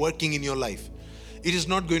been working in your life, it is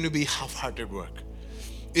not going to be half-hearted work.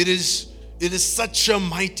 It is such a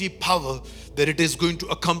mighty power that it is going to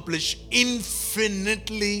accomplish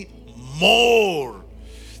infinitely more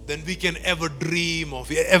than we can ever dream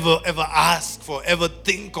of, ever ask for, ever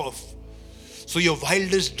think of. So your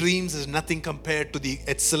wildest dreams is nothing compared to the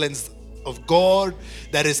excellence of God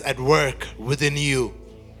that is at work within you.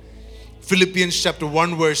 Philippians chapter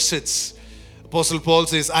 1 verse 6, Apostle Paul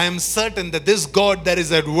says, I am certain that this God that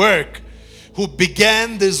is at work, who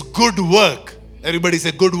began this good work, everybody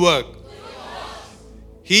say good work.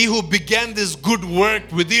 He who began this good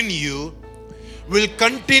work within you will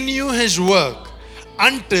continue his work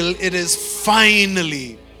until it is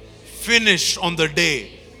finally finished on the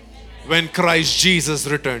day when Christ Jesus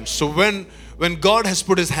returns. So when God has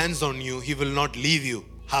put his hands on you, he will not leave you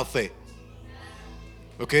halfway.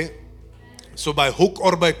 Okay? So by hook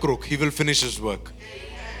or by crook, he will finish his work.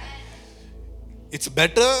 It's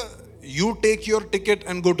better you take your ticket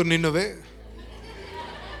and go to Nineveh.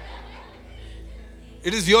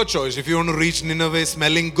 It is your choice if you want to reach Nineveh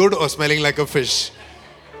smelling good or smelling like a fish.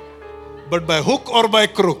 But by hook or by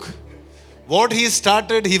crook, what he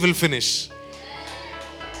started, he will finish.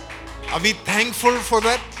 Are we thankful for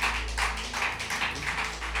that?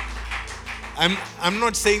 I'm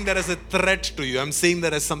not saying that as a threat to you. I'm saying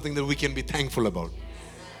that as something that we can be thankful about.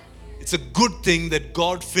 It's a good thing that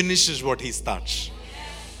God finishes what he starts.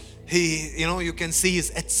 You can see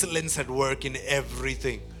his excellence at work in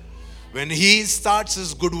everything. When he starts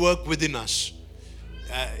his good work within us,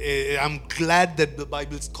 I'm glad that the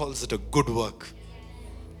Bible calls it a good work.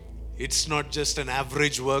 It's not just an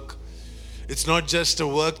average work. It's not just a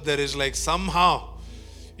work that is like somehow,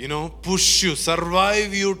 push you,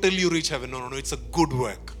 survive you till you reach heaven. No, it's a good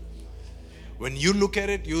work. When you look at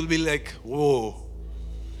it, you'll be like, whoa,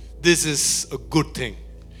 this is a good thing.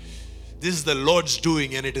 This is the Lord's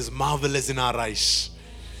doing and it is marvelous in our eyes.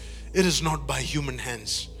 It is not by human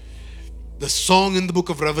hands. The song in the book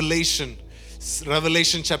of Revelation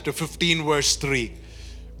chapter 15 verse 3.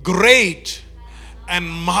 Great and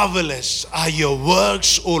marvelous are your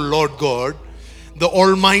works, O Lord God, the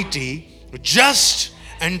Almighty. Just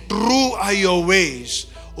and true are your ways,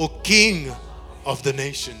 O King of the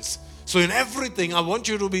nations. So in everything, I want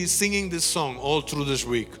you to be singing this song all through this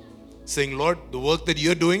week. Saying, Lord, the work that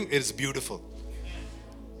you're doing is beautiful.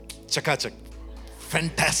 Chakachak.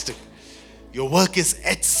 Fantastic. Your work is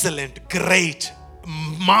excellent, great,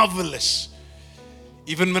 marvelous.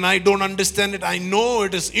 Even when I don't understand it, I know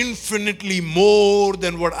it is infinitely more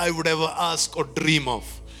than what I would ever ask or dream of.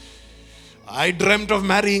 I dreamt of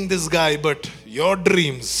marrying this guy, but your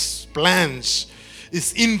dreams, plans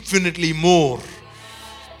is infinitely more,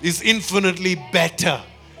 is infinitely better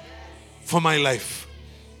for my life.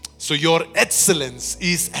 So your excellence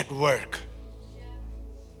is at work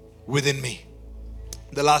within me.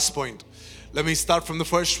 The last point. Let me start from the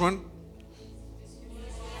first one.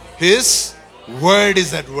 His word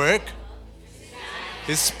is at work.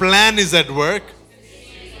 His plan is at work.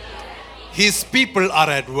 His people are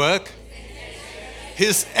at work.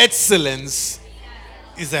 His excellence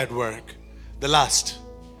is at work. The last.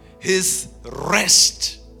 His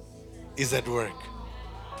rest is at work.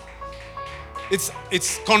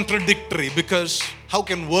 It's contradictory because how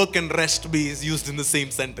can work and rest be used in the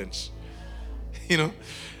same sentence?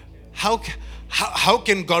 How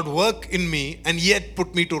can God work in me and yet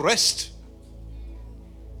put me to rest?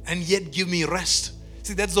 And yet give me rest.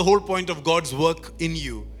 See, that's the whole point of God's work in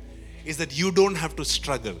you, is that you don't have to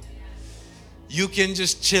struggle. You can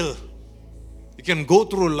just chill. You can go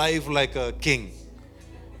through life like a king.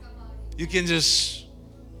 You can just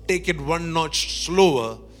take it one notch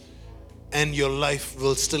slower and your life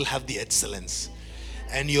will still have the excellence.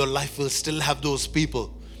 And your life will still have those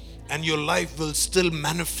people. And your life will still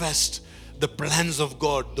manifest the plans of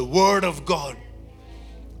God, the word of God.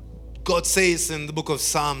 God says in the book of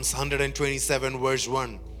Psalms 127 verse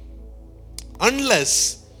 1,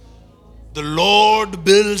 unless the Lord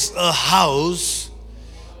builds a house,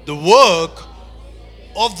 the work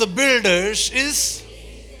of the builders is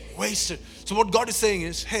wasted. So what God is saying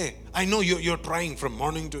is, hey, I know you're trying from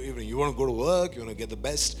morning to evening. You want to go to work, you want to get the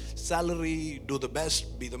best salary, do the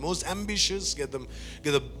best, be the most ambitious, get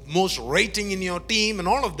the most rating in your team and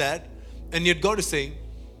all of that. And yet God is saying,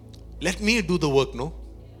 let me do the work, no?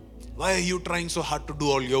 Why are you trying so hard to do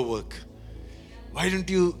all your work? Why don't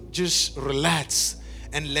you just relax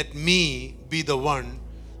and let me be the one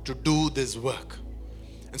to do this work?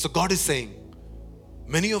 And so God is saying,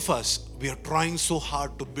 many of us, we are trying so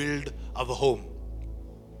hard to build our home.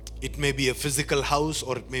 It may be a physical house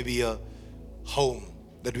or it may be a home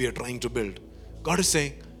that we are trying to build. God is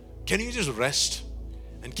saying, can you just rest?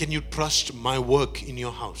 And can you trust my work in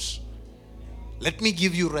your house? Let me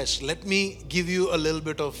give you rest. Let me give you a little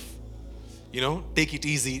bit of, take it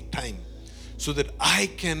easy time, so that I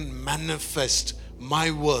can manifest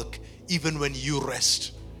my work even when you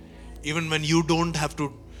rest. Even when you don't have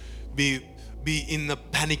to be in a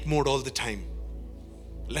panic mode all the time.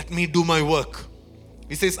 Let me do my work.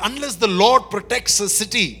 He says, unless the Lord protects a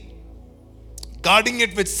city, guarding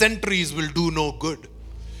it with sentries will do no good.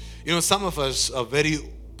 Some of us are very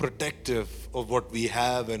protective of what we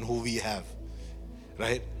have and who we have,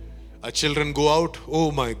 right? Our children go out,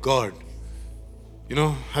 oh my God.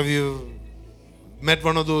 Have you met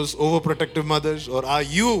one of those overprotective mothers? Or are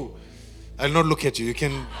you, I'll not look at you, you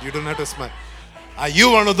don't have to smile. Are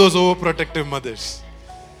you one of those overprotective mothers?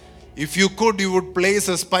 If you could, you would place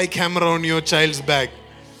a spy camera on your child's bag,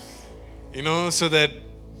 so that,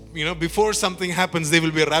 before something happens, they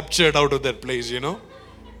will be raptured out of that place,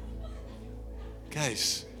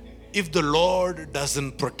 Guys, if the Lord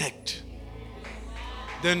doesn't protect,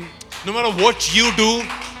 then no matter what you do,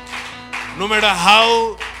 no matter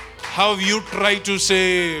how you try to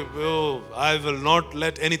say, oh, I will not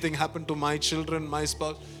let anything happen to my children, my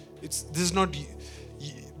spouse,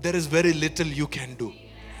 there is very little you can do.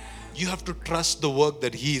 You have to trust the work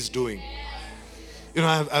that He is doing.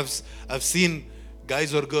 I've seen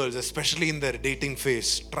guys or girls, especially in their dating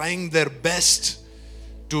phase, trying their best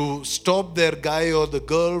to stop their guy or the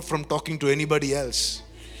girl from talking to anybody else.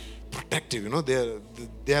 Protective,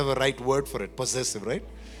 they have a right word for it, possessive, right?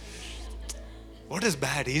 What is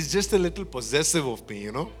bad? He's just a little possessive of me,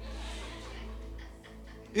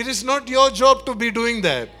 It is not your job to be doing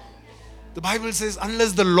that. The Bible says,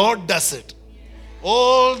 unless the Lord does it,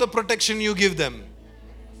 all the protection you give them,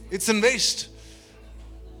 it's in waste.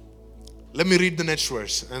 Let me read the next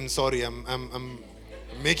verse. I'm sorry, I'm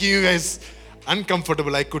making you guys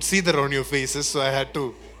uncomfortable. I could see that on your faces, so I had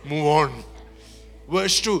to move on.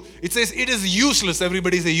 Verse 2, it says, it is useless.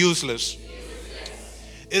 Everybody say useless.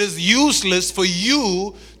 It is useless for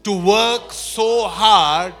you to work so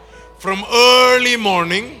hard from early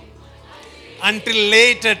morning until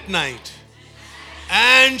late at night,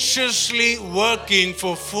 anxiously working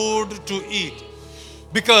for food to eat.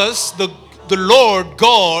 Because the Lord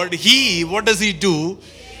God, what does He do?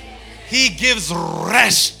 He gives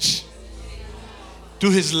rest to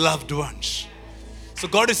His loved ones. So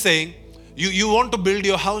God is saying, you want to build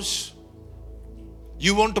your house?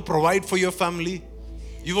 You want to provide for your family?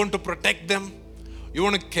 You want to protect them? You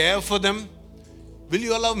want to care for them? Will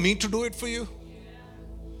you allow me to do it for you?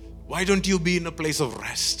 Why don't you be in a place of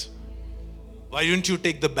rest? Why don't you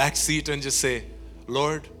take the back seat and just say,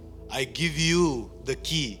 Lord, I give you the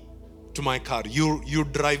key to my car. You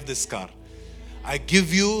drive this car. I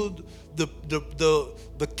give you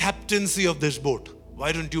the captaincy of this boat.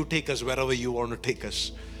 Why don't you take us wherever you want to take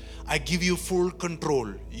us? I give you full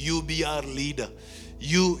control. You be our leader.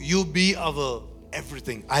 You be our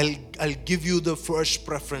everything. I'll give you the first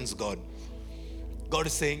preference, God. God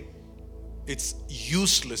is saying, it's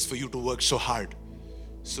useless for you to work so hard.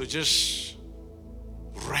 So just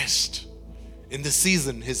rest. In the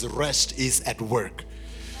season, His rest is at work.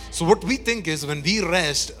 So what we think is when we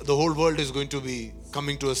rest, the whole world is going to be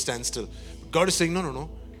coming to a standstill. God is saying, no.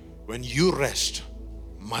 When you rest,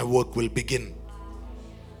 my work will begin.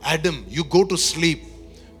 Adam, you go to sleep,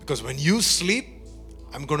 because when you sleep,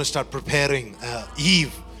 I'm going to start preparing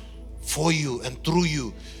Eve for you and through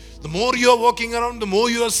you. The more you are walking around, the more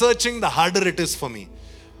you are searching, the harder it is for me.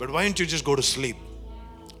 But why don't you just go to sleep?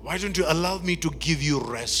 Why don't you allow me to give you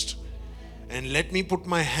rest? And let me put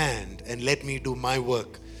my hand and let me do my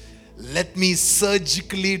work. Let me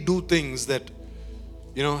surgically do things that,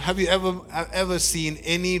 have you ever seen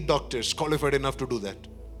any doctors qualified enough to do that?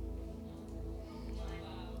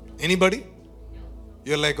 Anybody?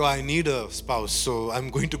 You're like, oh, I need a spouse, so I'm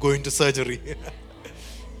going to go into surgery.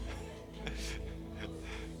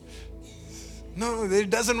 No, it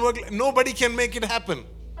doesn't work. Nobody can make it happen.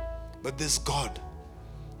 But this God,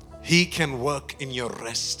 He can work in your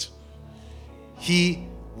rest. He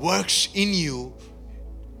works in you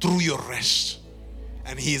through your rest.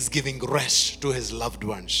 And He is giving rest to His loved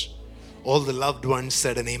ones. All the loved ones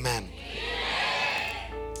said an amen.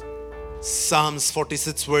 Psalms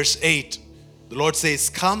 46 verse 8. The Lord says,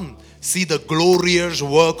 come, see the glorious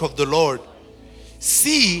work of the Lord.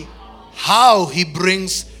 See how He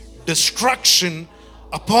brings destruction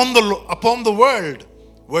upon the world.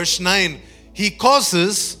 Verse 9. He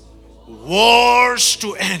causes wars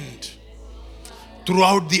to end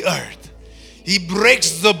throughout the earth. He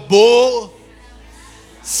breaks the bow,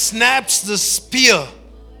 snaps the spear.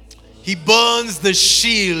 He burns the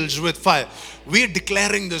shields with fire. We are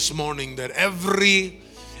declaring this morning that every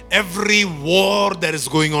every war that is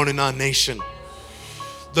going on in our nation.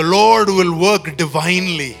 The Lord will work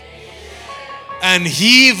divinely. And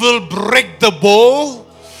He will break the bow.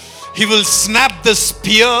 He will snap the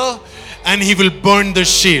spear. And He will burn the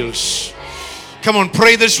shields. Come on,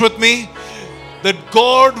 pray this with me. That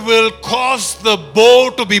God will cause the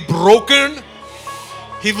bow to be broken.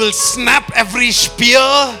 He will snap every spear.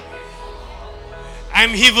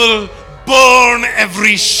 And He will burn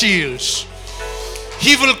every shield.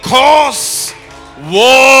 He will cause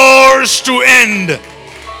wars to end.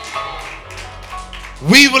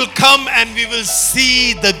 We will come and we will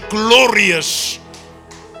see the glorious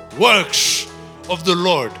works of the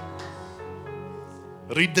Lord.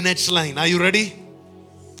 Read the next line. Are you ready?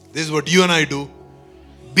 This is what you and I do.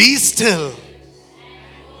 Be still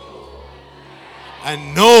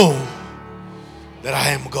and know that I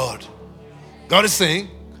am God. God is saying,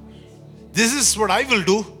 this is what I will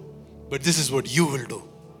do, but this is what you will do.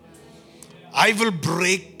 I will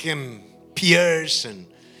break and pierce and,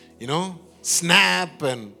 snap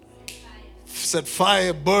and set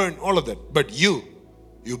fire, burn, all of that. But you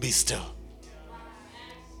be still.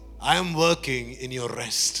 I am working in your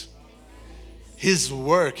rest. His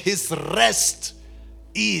work, His rest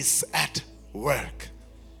is at work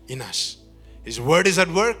in us. His word is at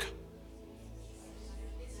work.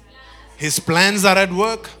 His plans are at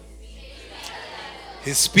work.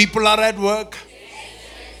 His people are at work.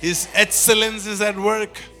 His excellence is at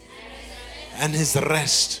work. And His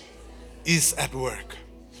rest is at work.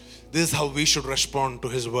 This is how we should respond to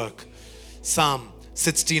His work. Psalm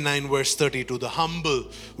 69 verse 32. The humble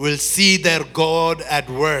will see their God at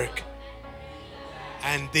work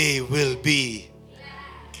and they will be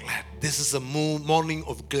glad. This is a morning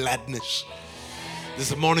of gladness. This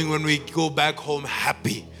is a morning when we go back home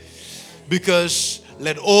happy. Because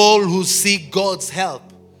let all who seek God's help,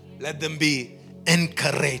 let them be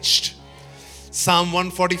encouraged. Psalm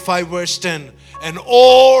 145 verse 10. And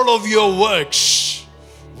all of your works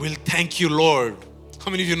will thank you, Lord. How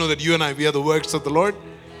many of you know that you and I, we are the works of the Lord?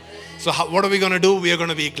 So what are we going to do? We are going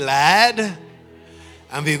to be glad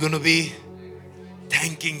and we're going to be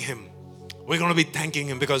thanking Him. We're going to be thanking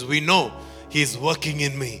Him because we know He's working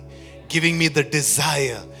in me, giving me the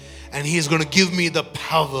desire, and He's going to give me the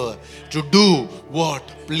power to do what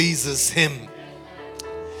pleases Him.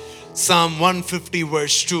 Psalm 150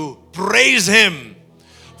 verse 2. Praise Him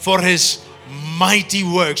for His mighty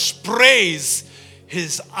works. Praise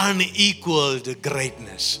His unequaled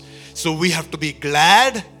greatness. So we have to be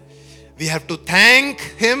glad, we have to thank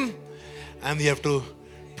Him, and we have to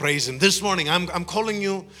praise Him. This morning I'm calling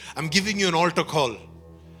you, I'm giving you an altar call.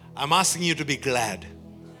 I'm asking you to be glad.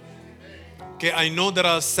 Okay, I know there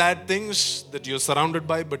are sad things that you're surrounded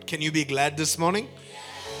by, but can you be glad this morning?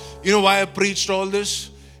 You know why I preached all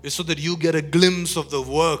this? It's so that you get a glimpse of the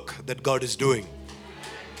work that God is doing.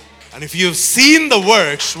 And if you have seen the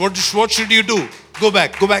works, what should you do? Go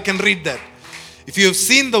back and read that. If you have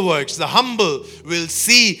seen the works, the humble will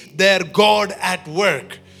see their God at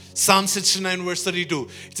work. Psalm 69 verse 32.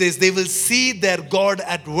 It says they will see their God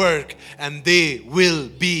at work and they will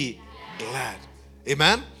be glad.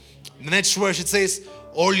 Amen. In the next verse it says,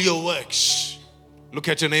 all your works. Look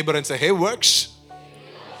at your neighbor and say, hey, works.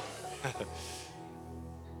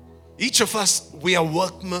 Each of us, we are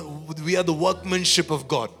the workmanship of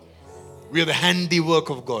God. We are the handiwork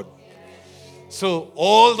of God. So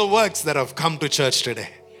all the works that have come to church today,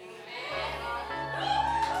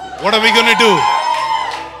 what are we going to do?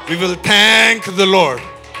 We will thank the Lord.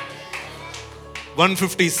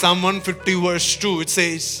 Psalm 150 verse 2, it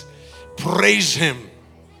says, praise Him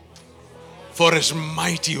for His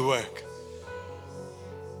mighty work.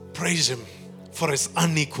 Praise Him for His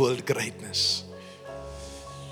unequaled greatness.